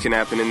things can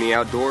happen in the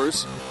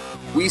outdoors.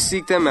 We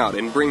seek them out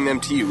and bring them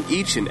to you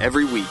each and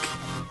every week.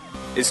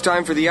 It's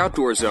time for the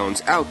Outdoor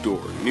Zone's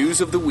Outdoor News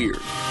of the Weird.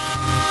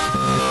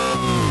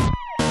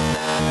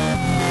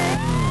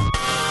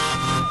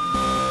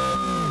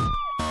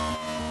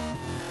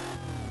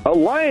 A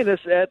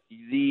lioness at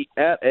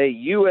a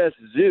U.S.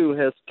 zoo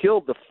has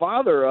killed the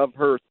father of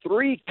her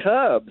 3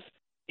 cubs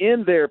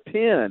in their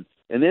pen.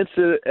 an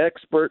incident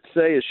experts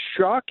say is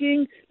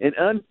shocking and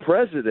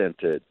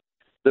unprecedented.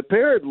 The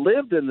pair had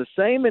lived in the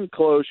same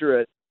enclosure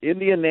at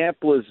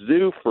Indianapolis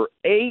Zoo for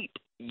 8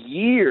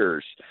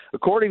 years.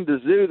 According to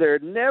the zoo, there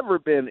had never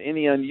been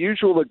any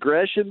unusual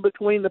aggression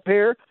between the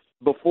pair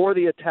before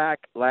the attack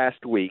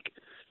last week.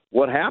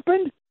 What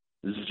happened?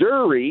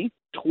 Zuri,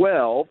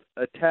 12,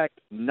 attacked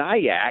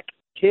Nyack,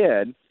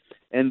 10,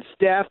 and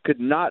staff could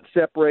not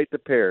separate the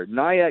pair.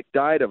 Nyack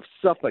died of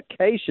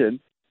suffocation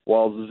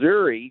while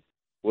Zuri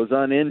was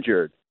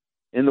uninjured.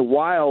 In the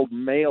wild,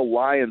 male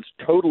lions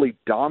totally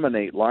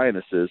dominate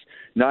lionesses.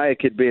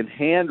 Nyack had been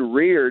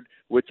hand-reared,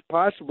 which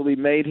possibly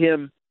made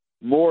him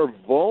more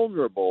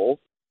vulnerable,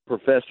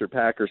 Professor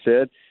Packer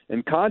said.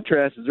 In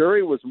contrast,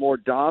 Zuri was more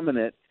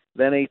dominant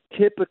than a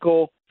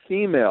typical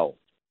female.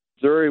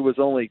 Zuri was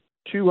only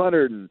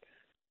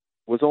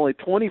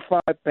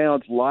 25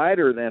 pounds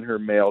lighter than her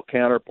male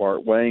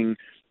counterpart, weighing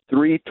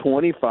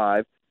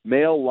 325.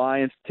 Male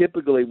lions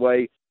typically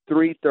weigh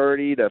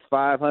 330 to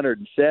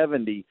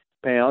 570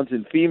 pounds,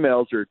 and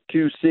females are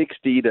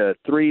 260 to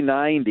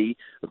 390,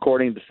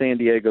 according to San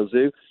Diego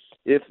Zoo.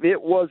 If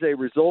it was a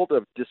result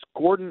of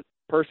discordant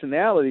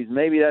personalities,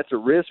 maybe that's a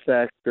risk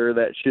factor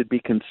that should be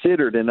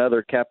considered in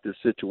other captive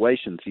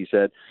situations, he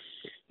said.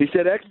 He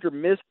said extra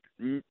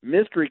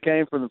mystery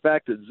came from the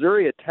fact that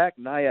Zuri attacked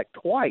Nyack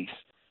twice.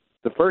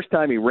 The first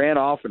time he ran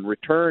off and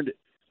returned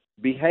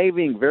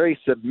behaving very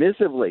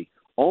submissively,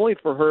 only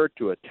for her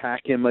to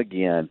attack him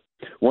again.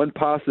 One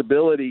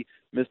possibility,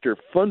 Mr.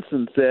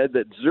 Funson said,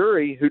 that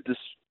Zuri, who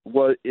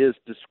is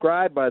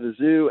described by the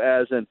zoo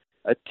as an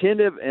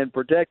attentive and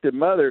protective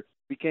mother,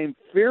 became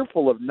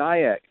fearful of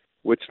Nyack,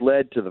 which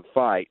led to the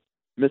fight.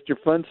 Mr.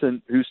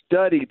 Funson, who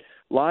studied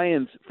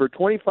lions for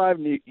 25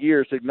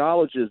 years,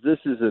 acknowledges this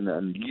is an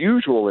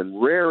unusual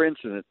and rare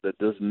incident that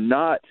does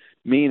not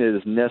mean it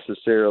is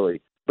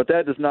necessarily, but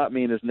that does not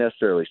mean it's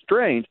necessarily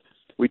strange.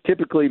 We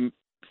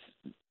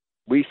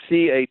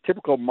see a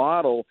typical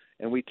model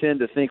and we tend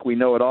to think we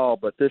know it all,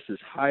 but this is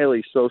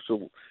highly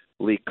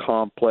socially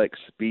complex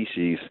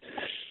species.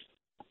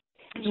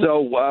 So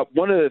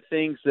one of the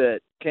things that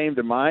came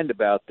to mind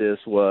about this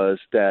was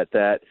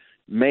that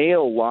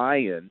male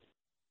lion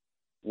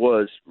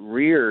was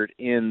reared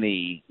in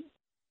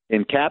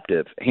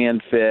captive,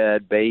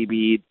 hand-fed,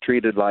 babied,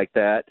 treated like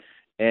that,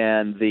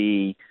 and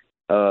the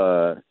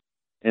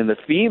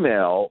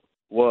female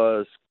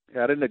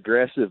had an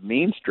aggressive,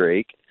 mean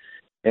streak,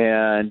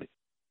 and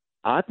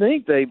I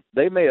think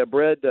they may have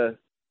bred the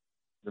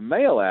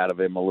male out of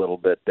him a little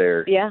bit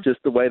there. Yeah.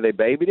 Just the way they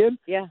babied him.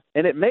 Yeah.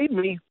 And it made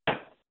me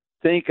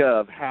think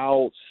of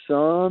how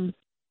some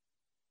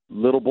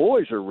little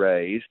boys are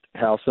raised,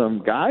 how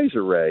some guys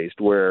are raised,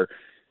 where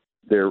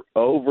they're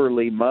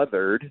overly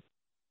mothered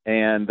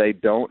and they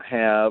don't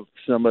have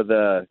some of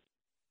the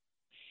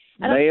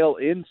male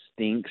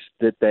instincts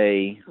that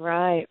they...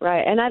 Right.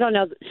 And I don't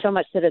know so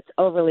much that it's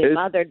overly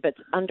mothered, but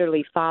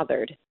underly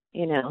fathered,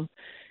 you know.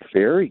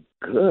 Very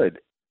good.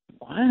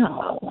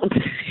 Wow.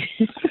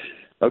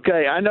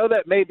 Okay, I know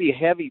that may be a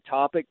heavy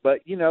topic,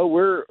 but, you know,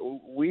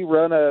 we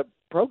run a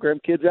program,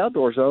 Kids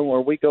Outdoor Zone,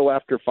 where we go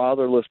after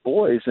fatherless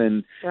boys,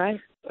 and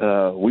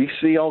we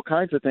see all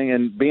kinds of things.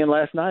 And being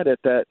last night at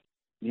that,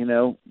 you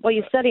know. Well,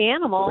 you study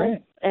animals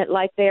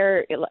like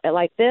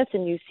this,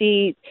 and you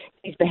see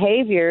these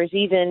behaviors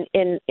even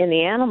in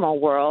the animal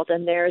world,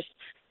 and there's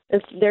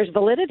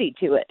validity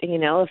to it. You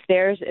know, if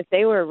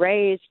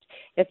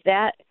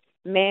that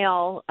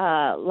male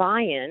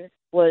lion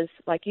was,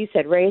 like you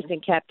said, raised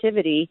in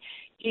captivity,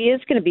 he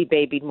is going to be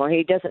babied more.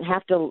 He doesn't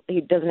have to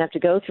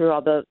go through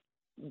all the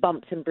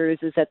bumps and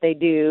bruises that they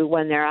do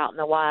when they're out in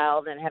the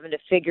wild and having to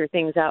figure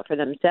things out for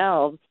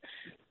themselves.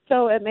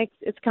 So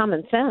it's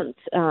common sense.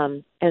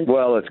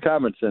 Well, it's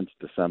common sense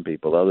to some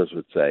people. Others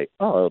would say,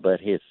 "Oh, but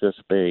he's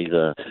just being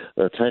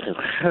taken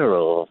care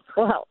of."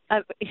 Well,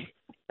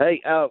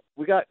 hey,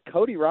 we got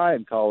Cody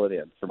Ryan calling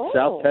in from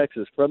South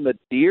Texas, from the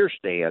deer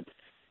stand.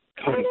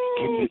 Cody,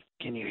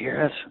 can you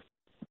hear us?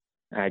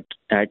 I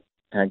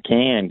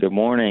can. Good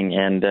morning,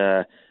 and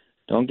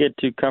don't get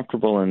too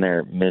comfortable in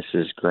there,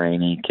 Mrs.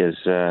 Greaney, because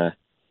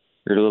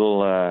your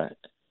little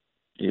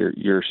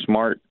your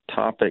smart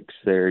topics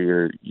there,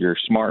 your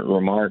smart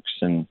remarks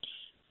and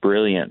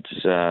brilliance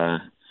is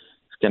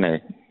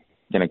gonna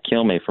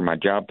kill me for my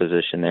job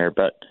position there.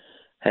 But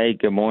hey,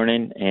 good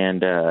morning,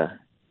 and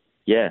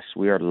yes,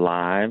 we are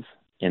live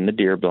in the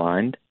deer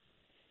blind,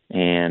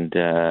 and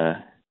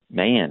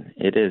man,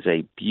 it is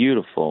a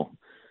beautiful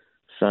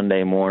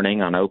Sunday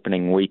morning on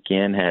opening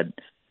weekend.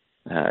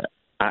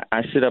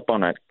 I sit up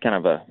on a kind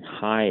of a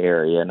high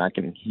area, and I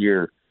can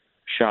hear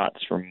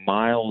shots from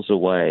miles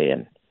away.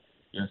 And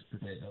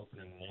yesterday,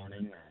 opening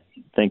morning,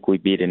 I think we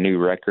beat a new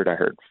record. I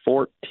heard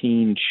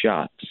 14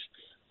 shots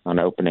on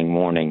opening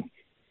morning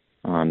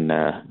on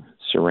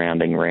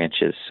surrounding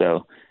ranches.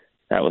 So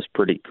that was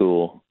pretty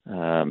cool.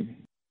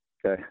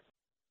 Okay.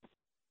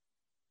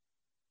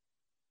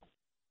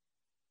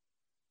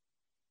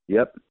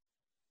 Yep.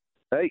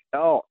 Hey,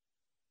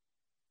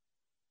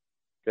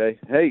 okay.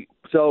 Hey,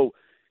 so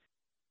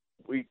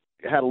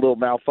had a little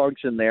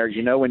malfunction there.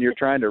 You know, when you're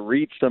trying to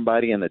reach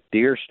somebody in a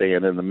deer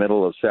stand in the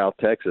middle of South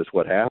Texas,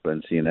 what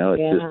happens? You know,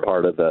 it's just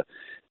part of the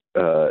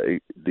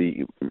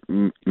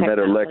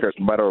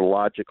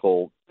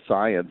meteorological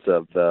science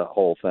of the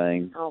whole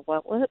thing. Oh,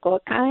 what was it?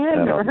 Well, I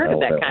had never heard of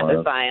that kind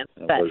of science.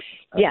 But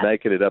I'm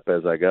making it up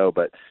as I go,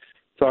 but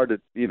it's hard to,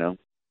 you know.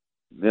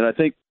 And I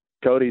think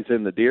Cody's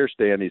in the deer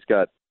stand. He's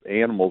got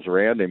animals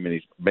around him, and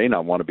he may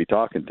not want to be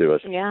talking to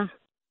us. Yeah.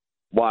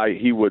 Why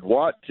he would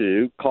want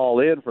to call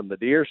in from the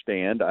deer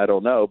stand, I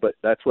don't know, but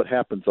that's what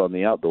happens on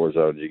the Outdoor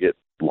Zone. You get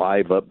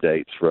live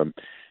updates from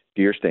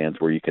deer stands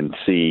where you can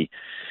see,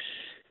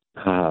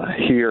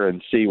 hear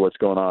and see what's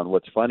going on.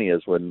 What's funny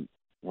is when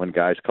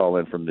guys call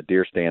in from the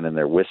deer stand and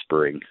they're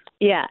whispering.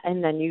 Yeah,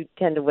 and then you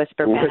tend to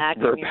whisper back,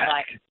 and you're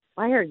like,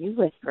 why are you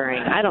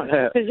whispering? I don't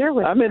know, because you're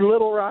whispering. I'm in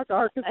Little Rock,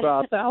 Arkansas,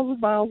 1,000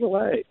 miles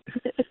away.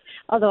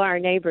 Although our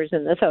neighbors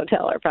in this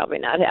hotel are probably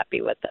not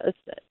happy with us.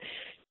 But,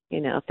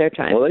 you know, if they're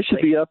trying Well, they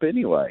should be up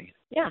anyway.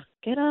 Yeah,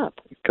 get up.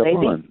 Come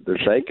baby. on. They're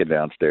baking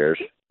downstairs.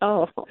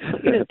 Oh,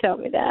 you didn't tell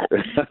me that.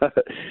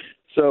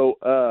 So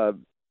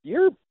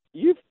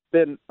you've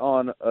been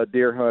on a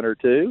deer hunt or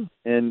two,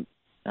 and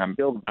I'm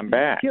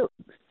back.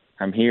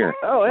 I'm here.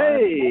 Oh,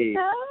 hey.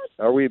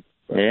 Are we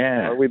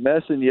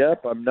messing you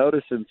up? I'm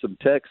noticing some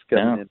texts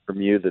coming in from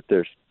you that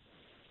there's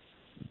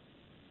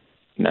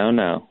No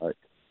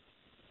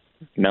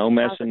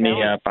messing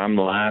me up. I'm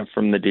live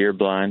from the deer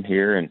blind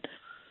here, and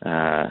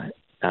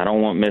I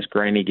don't want Miss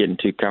Greaney getting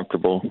too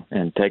comfortable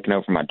and taking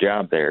over my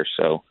job there.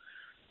 So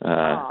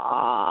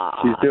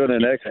she's doing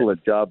an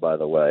excellent job, by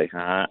the way.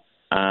 I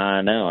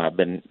know. I've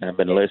been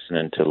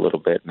listening to a little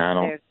bit, and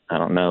I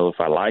don't know if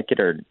I like it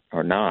or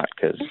not,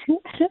 because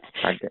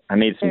I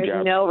need some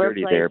job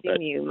security there.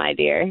 But you, my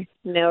dear,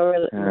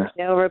 no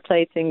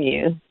replacing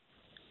you.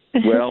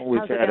 Well,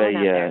 we've had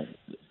a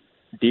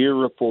deer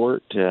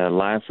report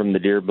live from the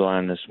deer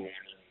blind this morning.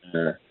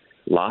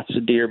 Lots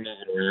of deer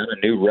moving around. A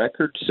new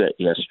record set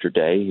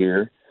yesterday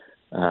here.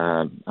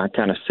 I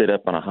kind of sit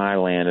up on a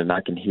highland, and I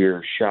can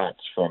hear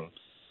shots from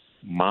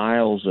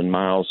miles and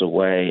miles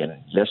away. And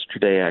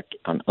yesterday,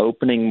 on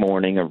opening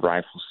morning of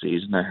rifle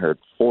season, I heard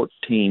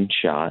 14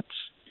 shots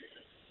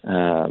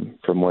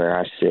from where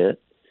I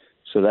sit.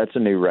 So that's a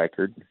new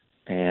record.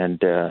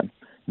 And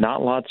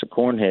not lots of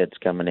cornheads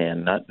coming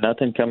in.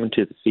 Nothing coming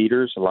to the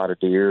feeders. A lot of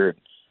deer and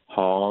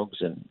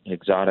hogs and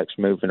exotics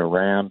moving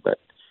around, but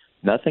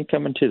nothing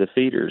coming to the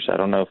feeders. I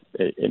don't know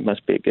if it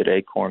must be a good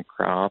acorn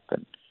crop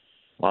and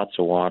lots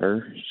of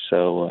water.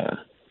 So,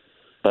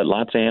 but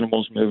lots of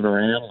animals moving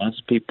around, lots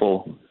of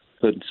people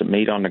putting some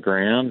meat on the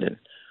ground, and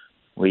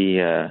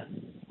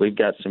we've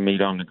got some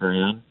meat on the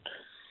ground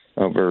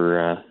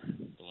over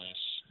the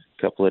last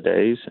couple of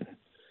days, and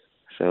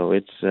so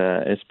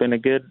it's been a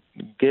good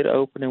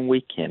opening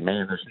weekend,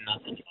 man. There's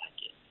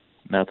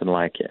nothing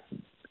like it.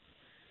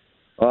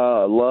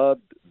 I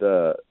loved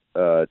the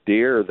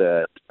deer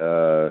that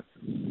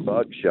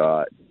Buck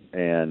shot,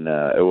 and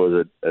it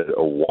was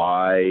a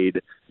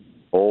wide,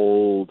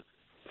 old,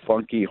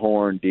 funky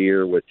horn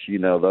deer, which, you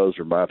know, those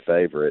are my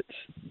favorites.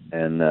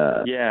 And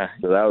so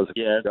that was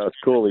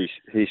cool.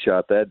 He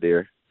shot that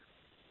deer.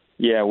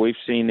 Yeah, we've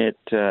seen it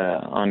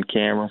on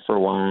camera for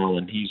a while,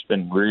 and he's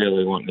been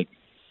really wanting to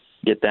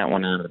get that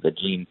one out of the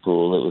gene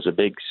pool. It was a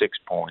big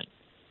 6-point,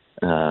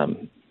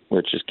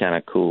 which is kind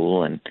of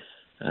cool and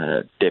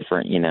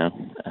different, you know.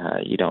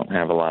 You don't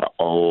have a lot of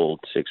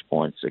old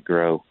 6-points that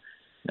grow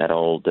that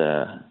old,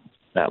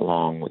 that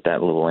long with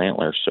that little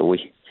antler. So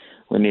we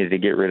needed to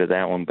get rid of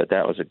that one, but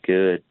that was a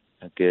good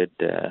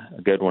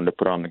one to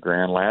put on the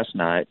ground. Last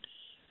night,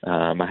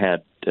 I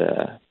had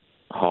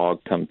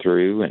hog come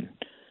through, and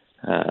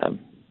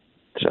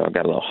so I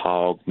got a little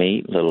hog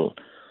meat, little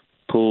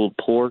pulled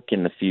pork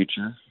in the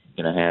future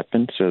going to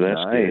happen. So that's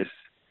nice. Good.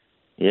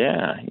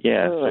 Yeah.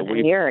 Ooh, so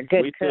we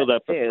filled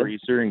up a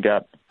freezer and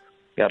got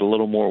a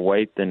little more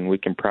weight than we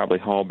can probably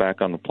haul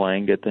back on the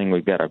plane. Good thing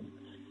we've got a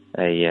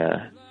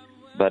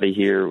buddy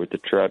here with the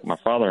truck. My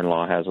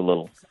father-in-law has a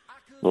little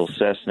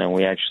Cessna, and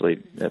we actually,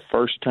 the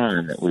first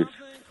time that we've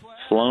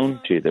flown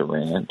to the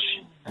ranch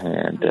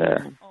and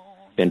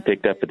been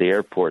picked up at the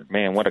airport.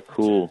 Man, what a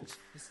cool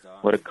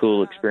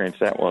experience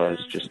that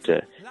was. Just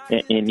to,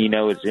 and you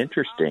know, it's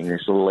interesting.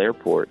 This little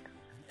airport,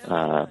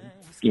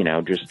 you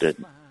know,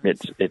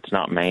 it's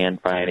not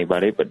manned by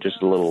anybody, but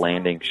just a little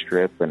landing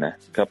strip and a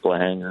couple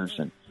of hangars,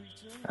 and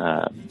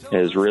it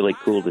was really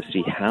cool to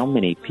see how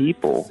many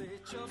people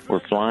were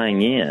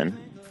flying in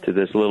to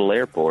this little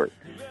airport.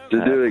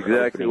 To do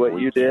exactly what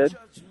you did?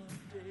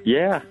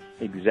 Yeah,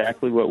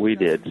 exactly what we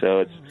did.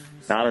 So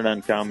it's not an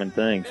uncommon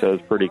thing, so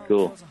it's pretty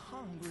cool.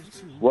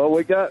 Well,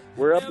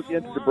 we're up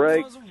against the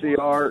break,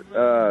 CR.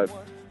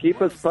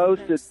 Keep us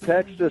posted.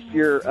 Text us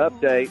your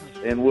updates,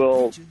 and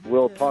we'll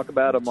talk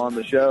about them on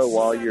the show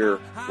while you're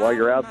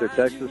out there.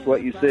 Text us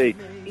what you see.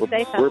 Be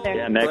safe out there.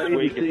 Yeah, next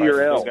week if I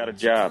still got a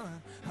job,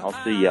 I'll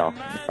see y'all.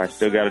 If I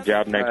still got a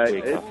job next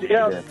week, I'll see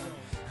you then.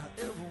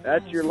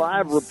 That's your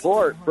live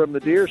report from the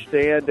deer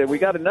stand. And we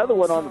got another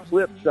one on the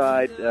flip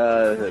side.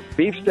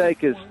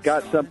 Beefsteak has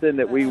got something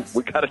that we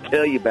got to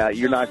tell you about.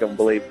 You're not going to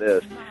believe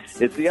this.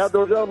 It's the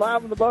Outdoor Zone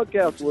live in the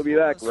bunkhouse. We'll be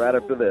back right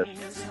after this.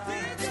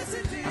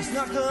 I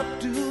snuck up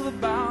to the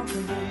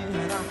balcony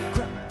and I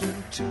crept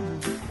into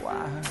the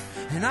choir.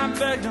 And I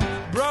begged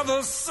them,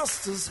 brothers,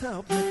 sisters,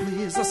 help me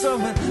please. I said,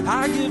 when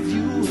I give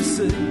you a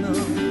signal,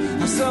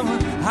 I said,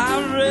 when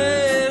I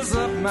raise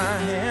up my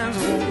hands,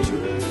 won't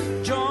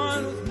you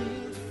join with me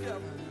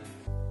together?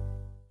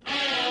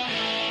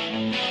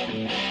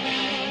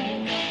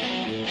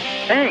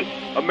 Hey,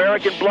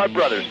 American Blood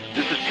Brothers,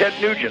 this is Ted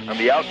Nugent on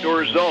the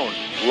Outdoor Zone,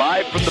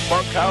 live from the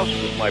bunkhouse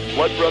with my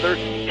blood brother,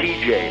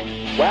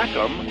 TJ. Whack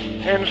 'em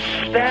and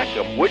stack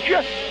 'em, would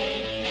you?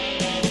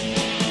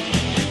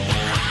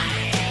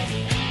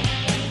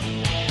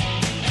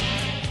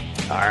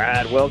 All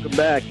right, welcome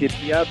back. It's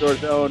the Outdoor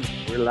Zone.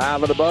 We're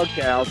live at the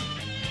bunkhouse.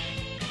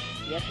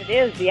 Yes, it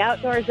is. The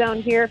Outdoor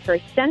Zone here for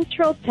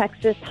Central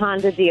Texas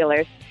Honda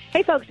dealers.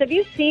 Hey, folks, have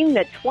you seen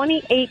the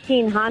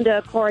 2018 Honda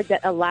Accord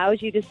that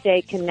allows you to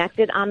stay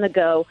connected on the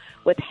go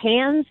with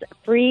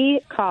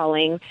hands-free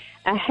calling,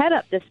 a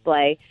head-up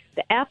display,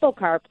 the Apple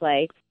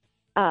CarPlay?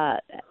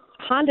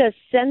 Honda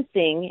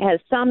Sensing has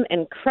some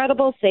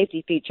incredible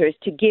safety features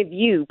to give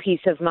you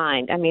peace of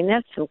mind. I mean,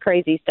 that's some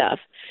crazy stuff.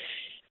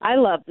 I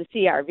love the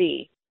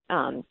CRV.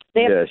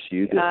 Yes,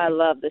 you do. I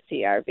love the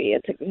CRV.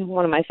 It's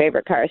one of my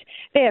favorite cars.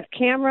 They have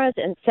cameras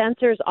and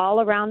sensors all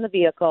around the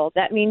vehicle.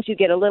 That means you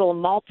get a little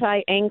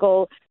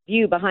multi-angle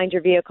view behind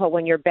your vehicle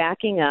when you're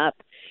backing up.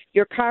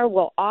 Your car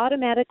will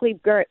automatically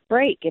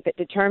brake if it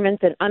determines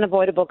an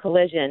unavoidable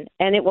collision,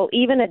 and it will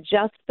even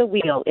adjust the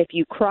wheel if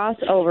you cross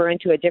over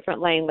into a different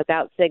lane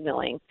without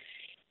signaling.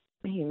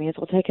 You may as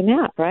well take a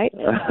nap, right?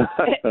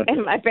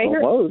 and my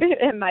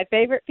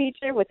favorite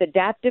feature with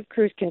adaptive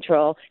cruise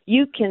control,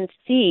 you can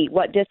see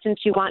what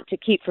distance you want to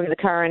keep from the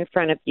car in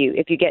front of you.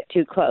 If you get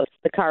too close,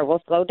 the car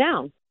will slow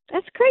down.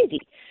 That's crazy.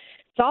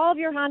 Solve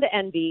your Honda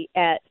envy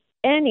at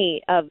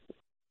any of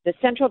the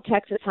Central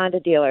Texas Honda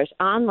dealers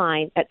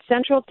online at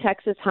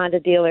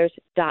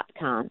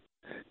centraltexashondadealers.com.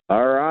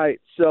 All right.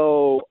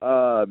 So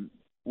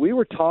we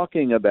were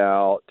talking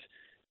about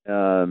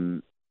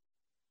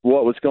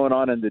what was going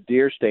on in the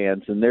deer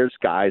stands, and there's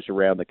guys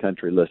around the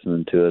country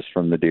listening to us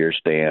from the deer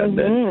stand.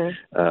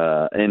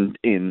 Mm-hmm.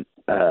 And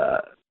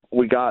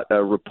we got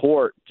a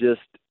report just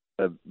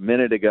a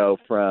minute ago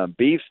from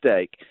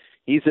Beefsteak.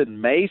 He's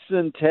in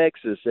Mason,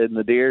 Texas, in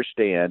the deer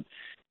stand,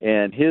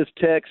 and his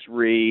text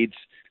reads,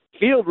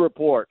 "Field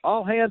report,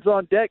 all hands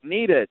on deck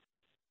needed.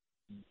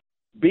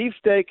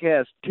 Beefsteak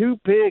has 2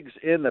 pigs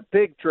in the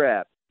pig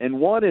trap, and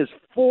one is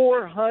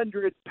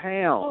 400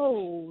 pounds.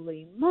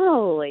 Holy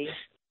moly.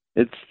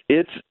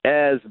 It's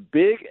as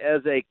big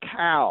as a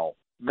cow.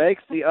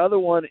 Makes the other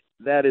one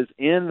that is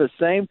in the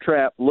same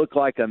trap look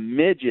like a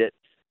midget,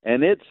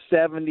 and it's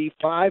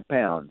 75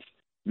 pounds.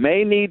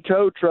 May need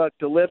tow truck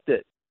to lift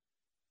it.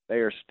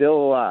 They are still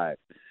alive."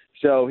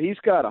 So he's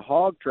got a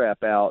hog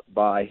trap out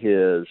by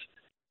his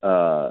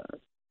deer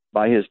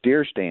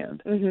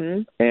stand.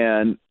 Mm-hmm.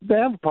 And they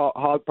have a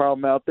hog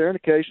problem out there, and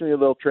occasionally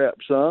they'll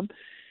trap some.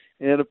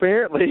 And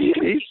apparently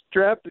he's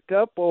trapped a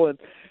couple, and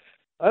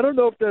I don't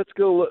know if that's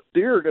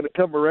deer are going to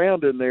come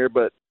around in there,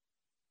 but,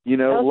 you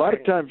know, Those a lot are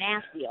of times.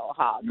 Nasty old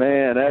hogs.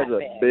 Man, that's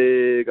a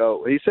big,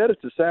 he said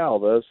it's a sow,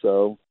 though,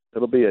 so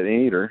it'll be an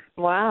eater.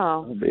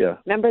 Wow. It'll be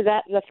Remember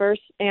that the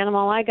first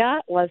animal I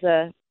got was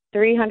a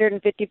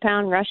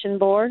 350-pound Russian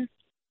boar?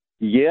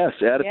 Yes,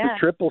 out at the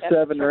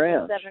 777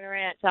 Ranch. 777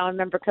 Ranch. I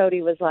remember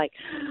Cody was like,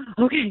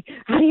 "Okay,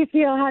 how do you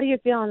feel? How do you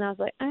feel?" And I was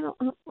like,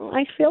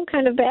 I feel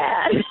kind of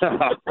bad.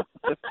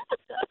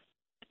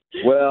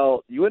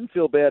 Well, you wouldn't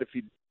feel bad if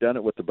you'd done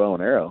it with the bow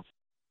and arrow.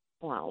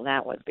 Well,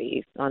 that would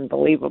be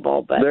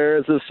unbelievable. But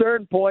there's a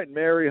certain point in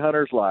every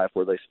hunter's life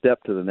where they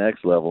step to the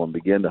next level and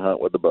begin to hunt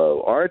with the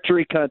bow.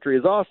 Archery Country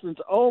is Austin's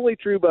only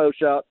true bow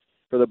shop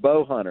for the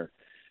bow hunter.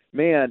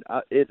 Man,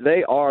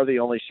 they are the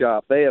only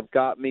shop. They have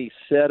got me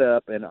set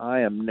up, and I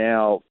am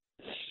now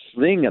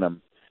slinging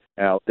them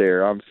out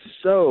there. I'm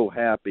so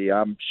happy.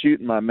 I'm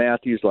shooting my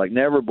Matthews like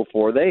never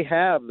before. They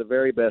have the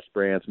very best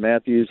brands,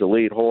 Matthews,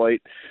 Elite,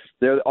 Hoyt.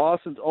 They're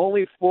Austin's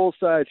only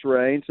full-size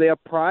range. They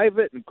have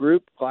private and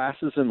group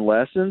classes and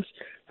lessons.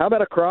 How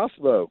about a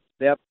crossbow?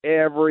 They have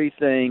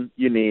everything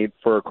you need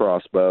for a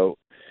crossbow.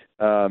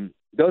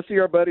 Go see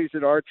our buddies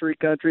at Archery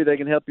Country. They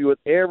can help you with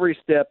every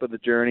step of the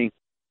journey.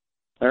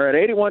 They're at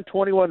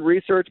 8121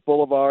 Research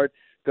Boulevard.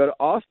 Go to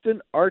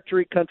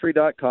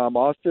austinarcherycountry.com,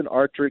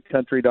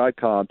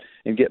 austinarcherycountry.com,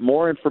 and get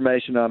more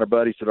information on our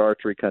buddies at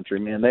Archery Country.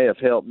 Man, they have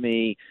helped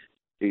me.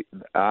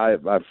 I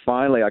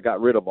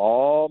got rid of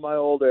all my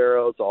old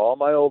arrows, all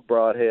my old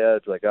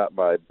broadheads. I got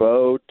my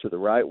bow to the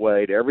right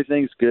weight.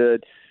 Everything's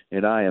good,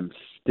 and I am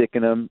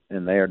sticking them,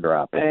 and they are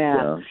dropping. Yeah.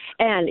 So.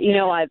 And,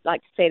 I'd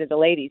like to say to the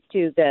ladies,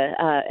 too,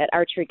 at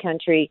Archery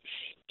Country,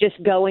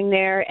 just going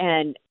there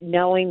and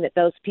knowing that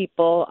those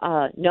people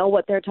know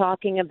what they're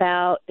talking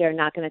about. They're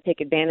not going to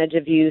take advantage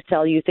of you,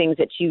 sell you things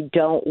that you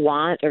don't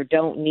want or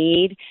don't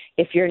need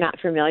if you're not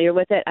familiar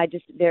with it.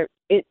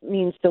 It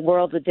means the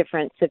world of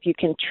difference if you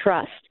can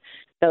trust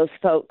those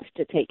folks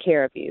to take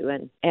care of you,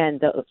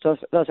 and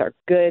those are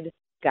good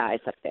guys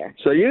up there.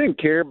 So you didn't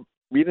care.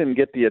 You didn't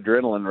get the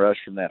adrenaline rush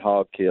from that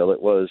hog kill.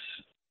 It wasn't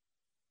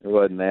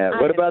that.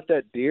 What about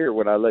that deer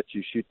when I let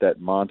you shoot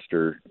that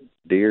monster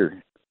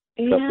deer?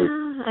 Yeah,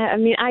 I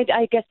mean,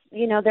 I guess,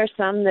 there's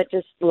some that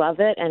just love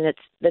it, and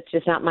that's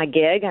just not my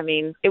gig. I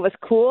mean, it was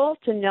cool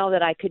to know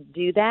that I could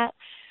do that.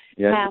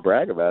 Yeah, you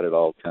brag about it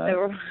all the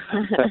time.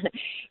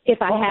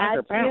 If I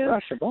had to,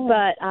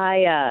 but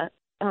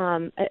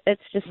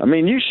it's just... I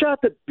mean, you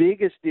shot the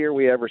biggest deer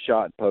we ever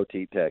shot in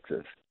Poteet,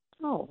 Texas.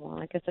 Oh, well,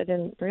 I guess I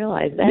didn't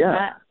realize that.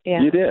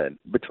 Yeah, you did.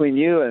 Between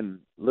you and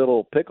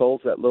little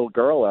Pickles, that little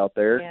girl out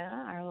there. Yeah,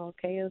 our little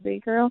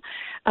KOZ girl.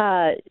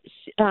 But,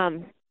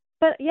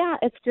 yeah,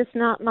 it's just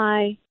not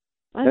my...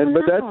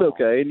 But that's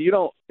okay. And you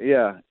don't...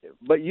 Yeah,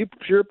 but you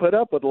sure put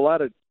up with a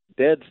lot of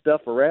dead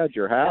stuff around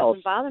your house. It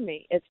doesn't bother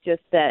me. It's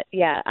just that,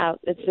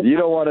 it's just... You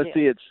don't want to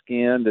see it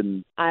skinned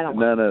and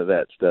none of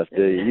that stuff,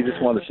 do you? You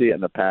just want to see it in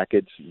the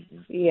package.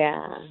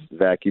 Yeah.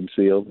 Vacuum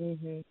sealed.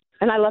 Mm-hmm.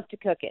 And I love to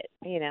cook it.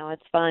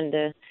 It's fun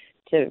to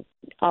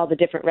all the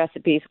different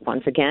recipes.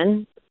 Once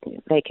again,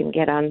 they can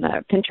get on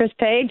the Pinterest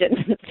page and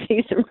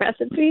see some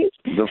recipes.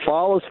 The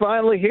fall is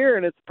finally here,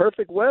 and it's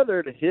perfect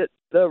weather to hit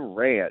the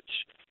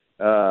ranch.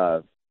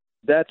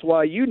 That's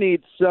why you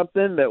need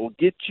something that will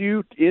get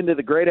you into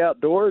the great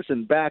outdoors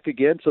and back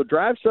again. So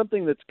drive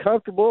something that's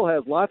comfortable,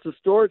 has lots of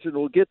storage, and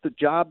will get the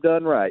job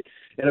done right.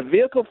 And a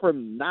vehicle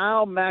from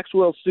Nile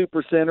Maxwell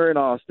Super Center in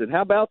Austin.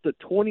 How about the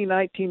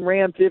 2019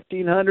 Ram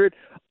 1500?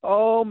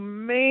 Oh,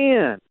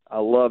 man, I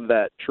love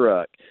that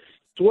truck.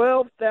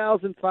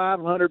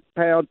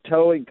 12,500-pound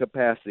towing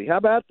capacity. How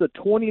about the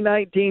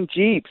 2019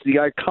 Jeeps, the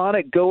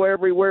iconic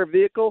go-everywhere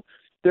vehicle?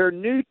 Their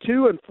new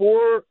 2- and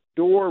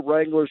 4-door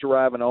Wranglers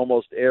arriving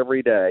almost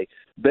every day.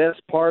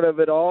 Best part of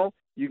it all,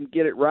 you can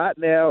get it right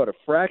now at a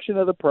fraction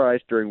of the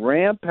price during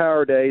Ram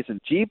Power Days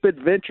and Jeep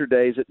Adventure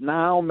Days at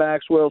Nile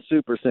Maxwell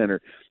Super Center.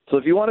 So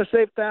if you want to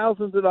save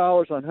thousands of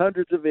dollars on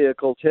hundreds of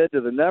vehicles, head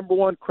to the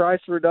 #1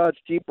 Chrysler Dodge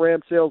Jeep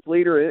Ram sales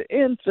leader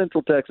in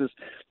Central Texas,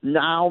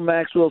 Nile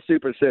Maxwell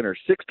Super Center,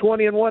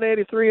 620 and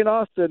 183 in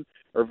Austin,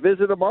 or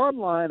visit them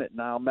online at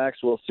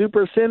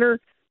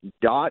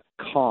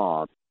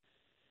NileMaxwellSuperCenter.com.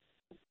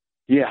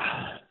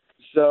 Yeah.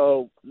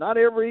 So not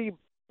every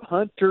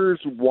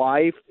hunter's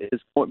wife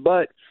is,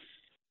 but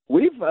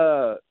we've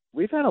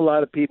had a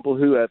lot of people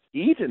who have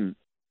eaten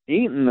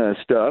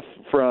stuff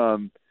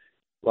from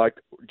like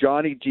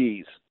Johnny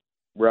G's,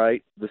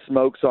 right? The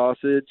smoked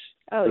sausage,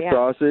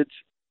 sausage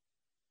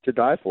to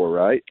die for,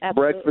 right?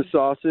 Absolutely. Breakfast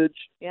sausage.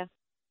 Yeah.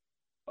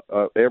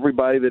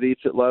 Everybody that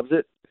eats it loves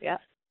it. Yeah.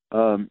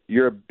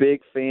 You're a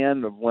big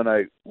fan of when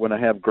I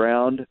have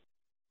ground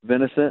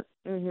venison.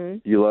 Mm-hmm.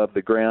 You love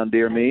the ground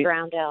deer meat.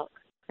 Ground elk,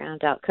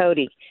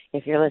 Cody,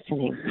 if you're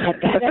listening, get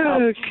that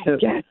elk.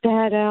 Get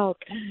that elk.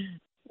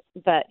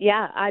 But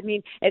yeah, I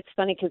mean, it's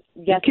funny because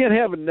you can't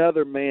have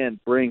another man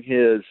bring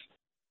his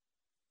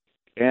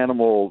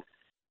animal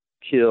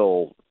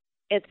kill.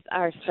 It's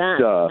our son,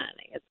 stuff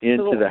honey. It's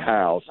into cool. the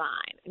house.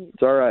 Fine.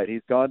 It's all right.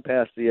 He's gone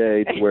past the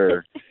age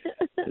where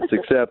it's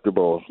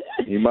acceptable.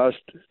 He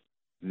must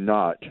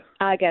not.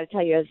 I got to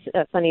tell you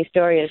a funny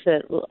story. Is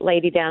a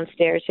lady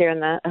downstairs here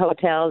in the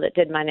hotel that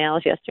did my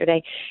nails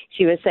yesterday.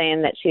 She was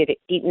saying that she had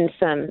eaten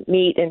some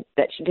meat and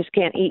that she just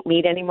can't eat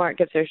meat anymore. It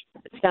gives her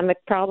stomach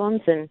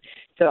problems. And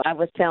so I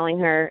was telling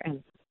her,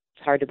 and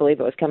it's hard to believe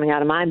it was coming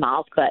out of my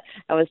mouth, but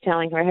I was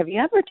telling her, have you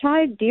ever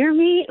tried deer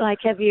meat? Like,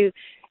 have you,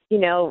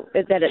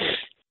 that it's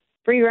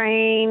free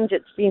range,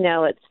 it's,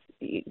 it's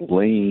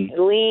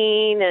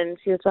lean. And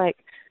she was like,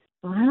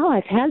 well,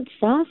 I've had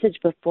sausage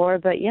before,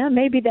 but yeah,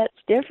 maybe that's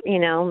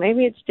different.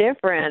 Maybe it's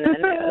different. And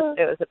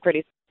it was a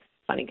pretty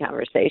funny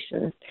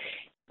conversation.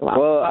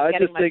 I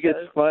just think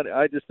it's fun.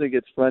 I just think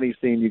it's funny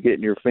seeing you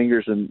getting your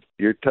fingers and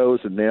your toes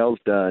and nails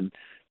done,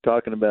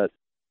 talking about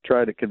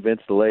trying to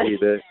convince the lady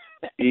to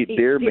eat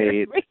deer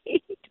meat.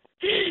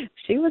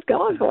 She was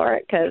going for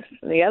it because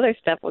the other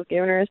stuff was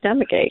giving her a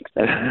stomach ache.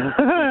 So.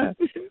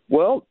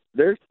 Well,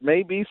 there's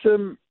maybe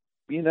some,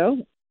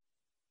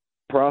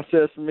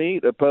 processed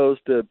meat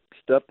opposed to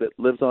stuff that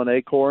lives on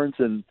acorns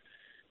and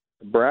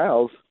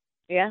browse.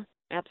 Yeah,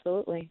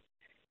 absolutely.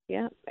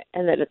 Yeah,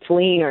 and that it's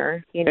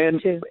leaner,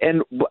 too.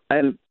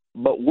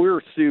 But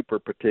we're super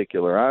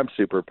particular. I'm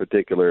super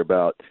particular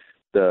about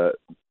the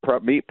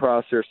meat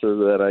processor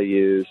that I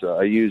use.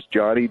 I use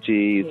Johnny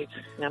G's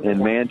in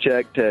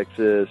Manchac,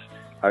 Texas.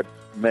 I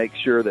make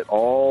sure that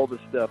all the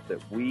stuff that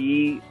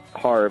we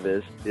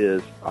harvest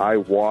I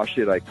wash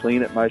it, I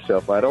clean it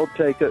myself. I don't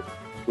take it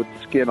with the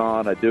skin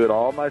on. I do it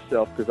all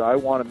myself because I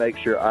want to make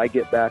sure I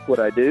get back what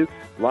I do.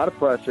 A lot of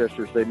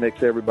processors, they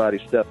mix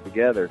everybody's stuff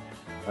together,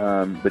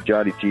 but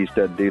Johnny G's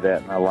doesn't do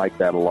that, and I like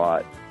that a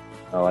lot.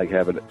 I like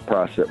having it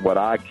processed, what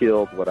I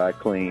killed, what I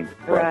cleaned,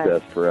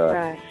 processed for us.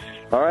 Right.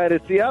 All right,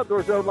 it's the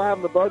Outdoor Zone live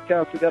in the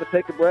bunkhouse. We got to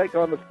take a break.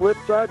 On the flip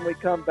side, when we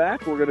come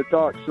back, we're going to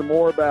talk some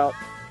more about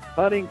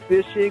hunting,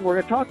 fishing. We're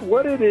going to talk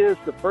what it is,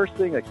 the first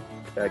thing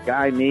a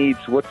guy needs.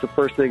 What's the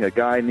first thing a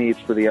guy needs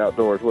for the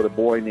outdoors, what a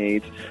boy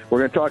needs. We're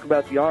going to talk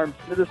about the Armed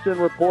Citizen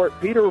Report,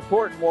 Peter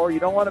Report, and more. You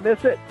don't want to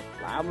miss it.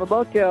 Live in the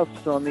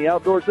bunkhouse on the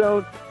Outdoor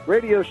Zone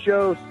radio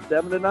show,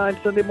 7 to 9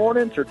 Sunday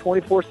mornings or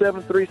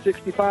 24/7,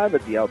 365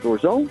 at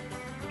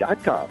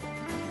theoutdoorzone.com.